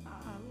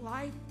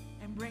life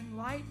and bring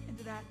light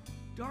into that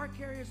dark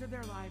areas of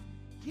their life.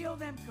 Heal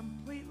them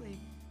completely,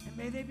 and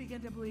may they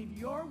begin to believe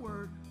your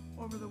word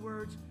over the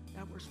words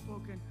that were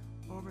spoken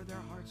over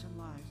their hearts and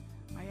lives.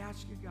 I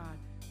ask you, God,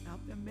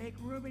 help them make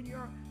room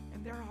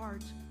in their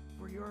hearts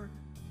for your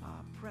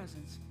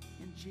presence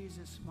in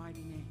Jesus'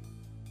 mighty name.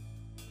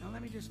 Now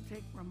let me just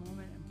take for a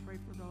moment and pray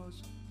for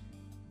those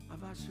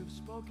of us who've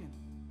spoken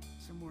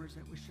some words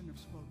that we shouldn't have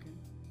spoken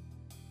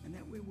and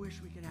that we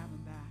wish we could have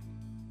them back.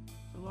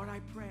 So Lord, I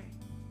pray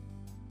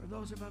for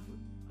those of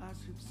us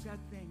who've said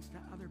things to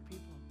other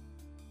people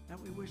that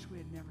we wish we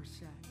had never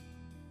said.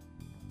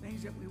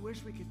 Things that we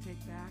wish we could take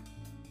back.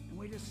 And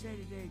we just say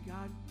today,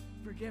 God,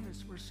 forgive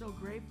us. We're so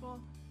grateful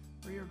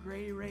for your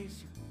great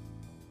eraser,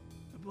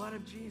 the blood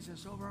of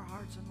Jesus over our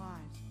hearts and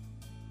lives.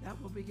 That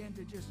will begin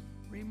to just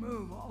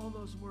remove all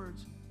those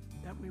words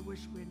that we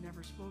wish we had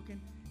never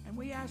spoken. And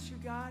we ask you,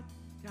 God,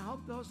 to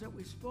help those that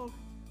we spoke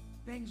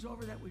things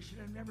over that we should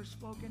have never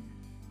spoken.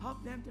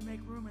 Help them to make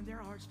room in their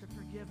hearts to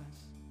forgive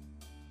us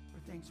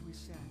for things we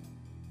said.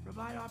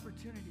 Provide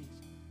opportunities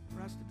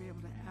for us to be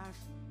able to ask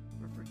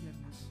for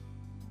forgiveness.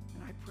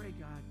 And I pray,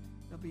 God,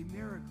 there'll be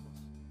miracles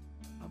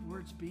of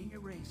words being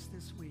erased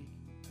this week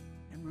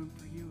and room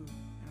for you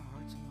in our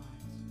hearts and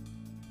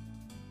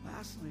lives.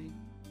 Lastly,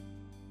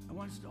 I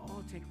want us to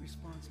all take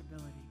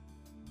responsibility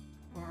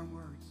for our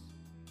words.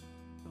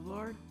 The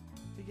Lord,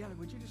 together,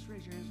 would you just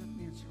raise your hands with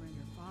me and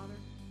surrender? Father,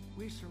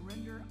 we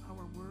surrender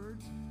our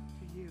words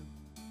to you.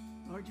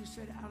 Lord, you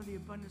said out of the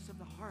abundance of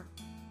the heart,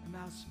 the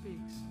mouth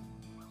speaks.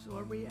 So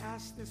Lord, we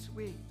ask this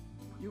week,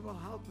 you will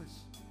help us.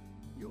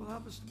 You will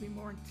help us to be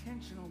more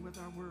intentional with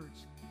our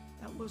words.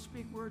 That we'll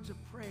speak words of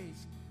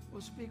praise.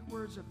 We'll speak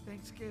words of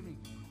thanksgiving,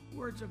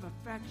 words of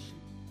affection,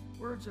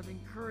 words of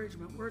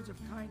encouragement, words of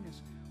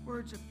kindness,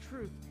 words of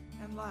truth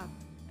and love.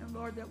 And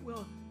Lord, that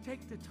we'll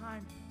take the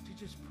time to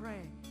just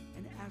pray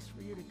and ask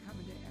for you to come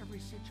into every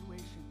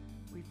situation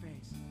we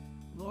face.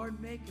 Lord,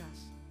 make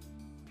us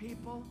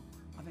people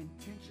of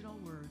intentional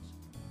words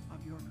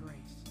of your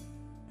grace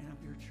and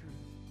of your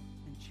truth.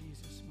 In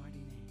Jesus' mighty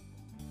name.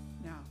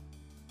 Now,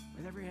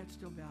 with every head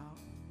still bowed,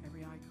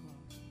 every eye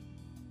closed,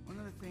 one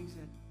of the things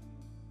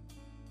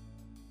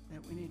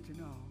that we need to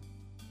know,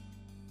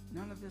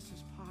 none of this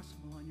is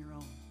possible on your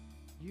own.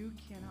 You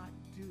cannot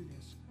do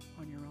this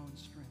on your own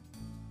strength.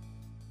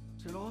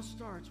 So it all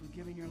starts with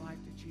giving your life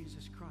to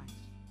Jesus Christ.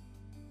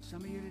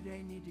 Some of you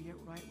today need to get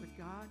right with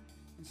God,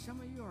 and some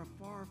of you are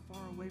far,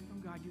 far away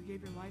from God. You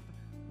gave your life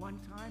one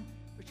time,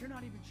 but you're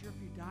not even sure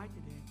if you died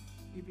today,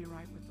 you'd be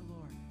right with the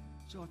Lord.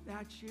 So if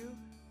that's you,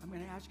 I'm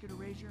going to ask you to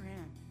raise your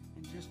hand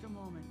in just a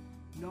moment.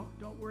 No,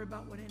 don't worry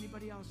about what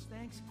anybody else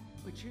thinks,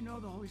 but you know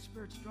the Holy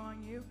Spirit's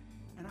drawing you,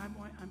 and I'm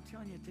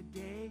telling you,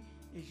 today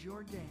is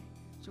your day.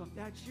 So if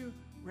that's you,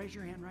 raise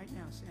your hand right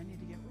now. Say, I need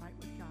to get right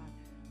with God.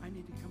 I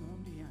need to come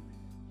home to him.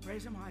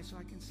 Raise them high so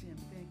I can see them.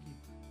 Thank you.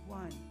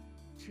 1,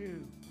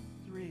 2,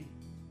 3.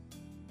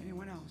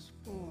 Anyone else?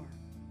 4.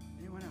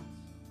 Anyone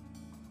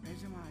else?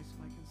 Raise them high so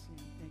I can see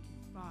them. Thank you.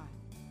 5.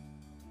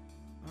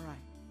 All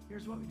right.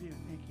 Here's what we do.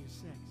 Thank you.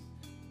 6.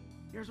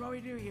 Here's what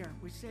we do here.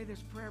 We say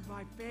this prayer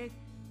by faith.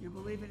 You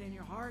believe it in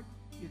your heart.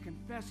 You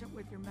confess it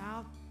with your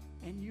mouth.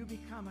 And you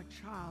become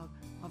a child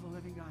of a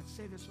living God.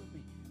 Say this with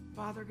me.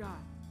 Father God,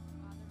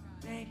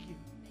 thank you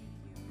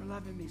for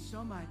loving me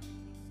so much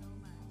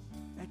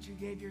that you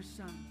gave your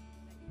son,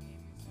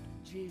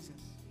 Jesus,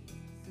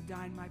 to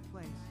die in my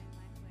place.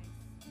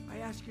 I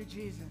ask you,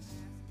 Jesus,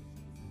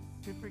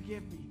 to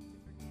forgive me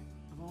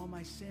of all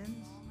my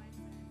sins,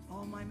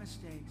 all my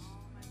mistakes,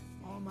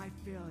 all my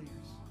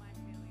failures.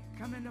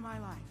 Come into my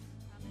life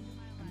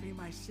and be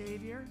my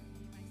Savior,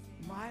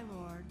 my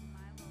Lord,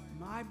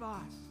 my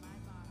boss,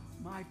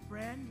 my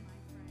friend,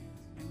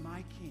 and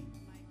my King.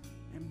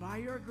 And by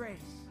your grace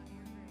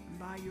and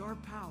by your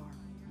power,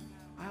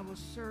 I will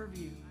serve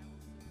you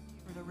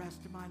for the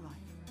rest of my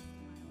life.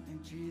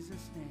 In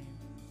Jesus' name,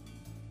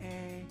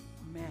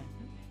 amen.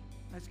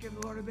 Let's give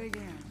the Lord a big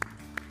hand.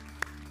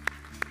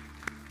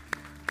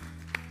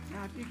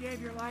 Now, if you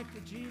gave your life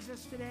to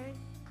Jesus today,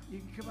 you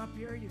can come up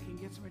here. You can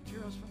get some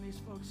materials from these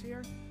folks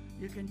here.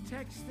 You can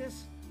text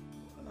this,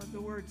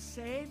 the word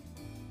SAVE,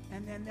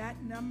 and then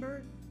that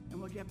number, and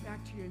we'll get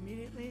back to you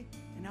immediately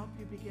and help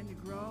you begin to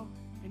grow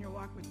in your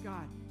walk with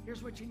God.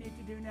 Here's what you need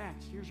to do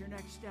next. Here's your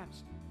next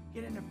steps.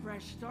 Get in a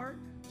fresh start,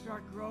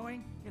 start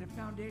growing, get a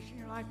foundation in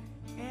your life,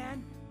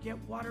 and get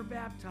water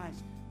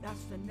baptized.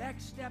 That's the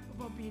next step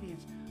of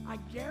obedience. I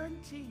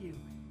guarantee you,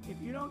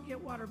 if you don't get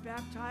water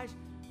baptized,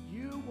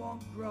 you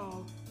won't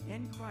grow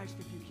in Christ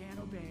if you can't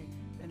obey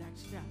the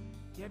next step.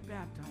 Get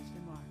baptized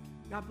in water.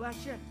 God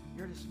bless you.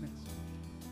 You're dismissed.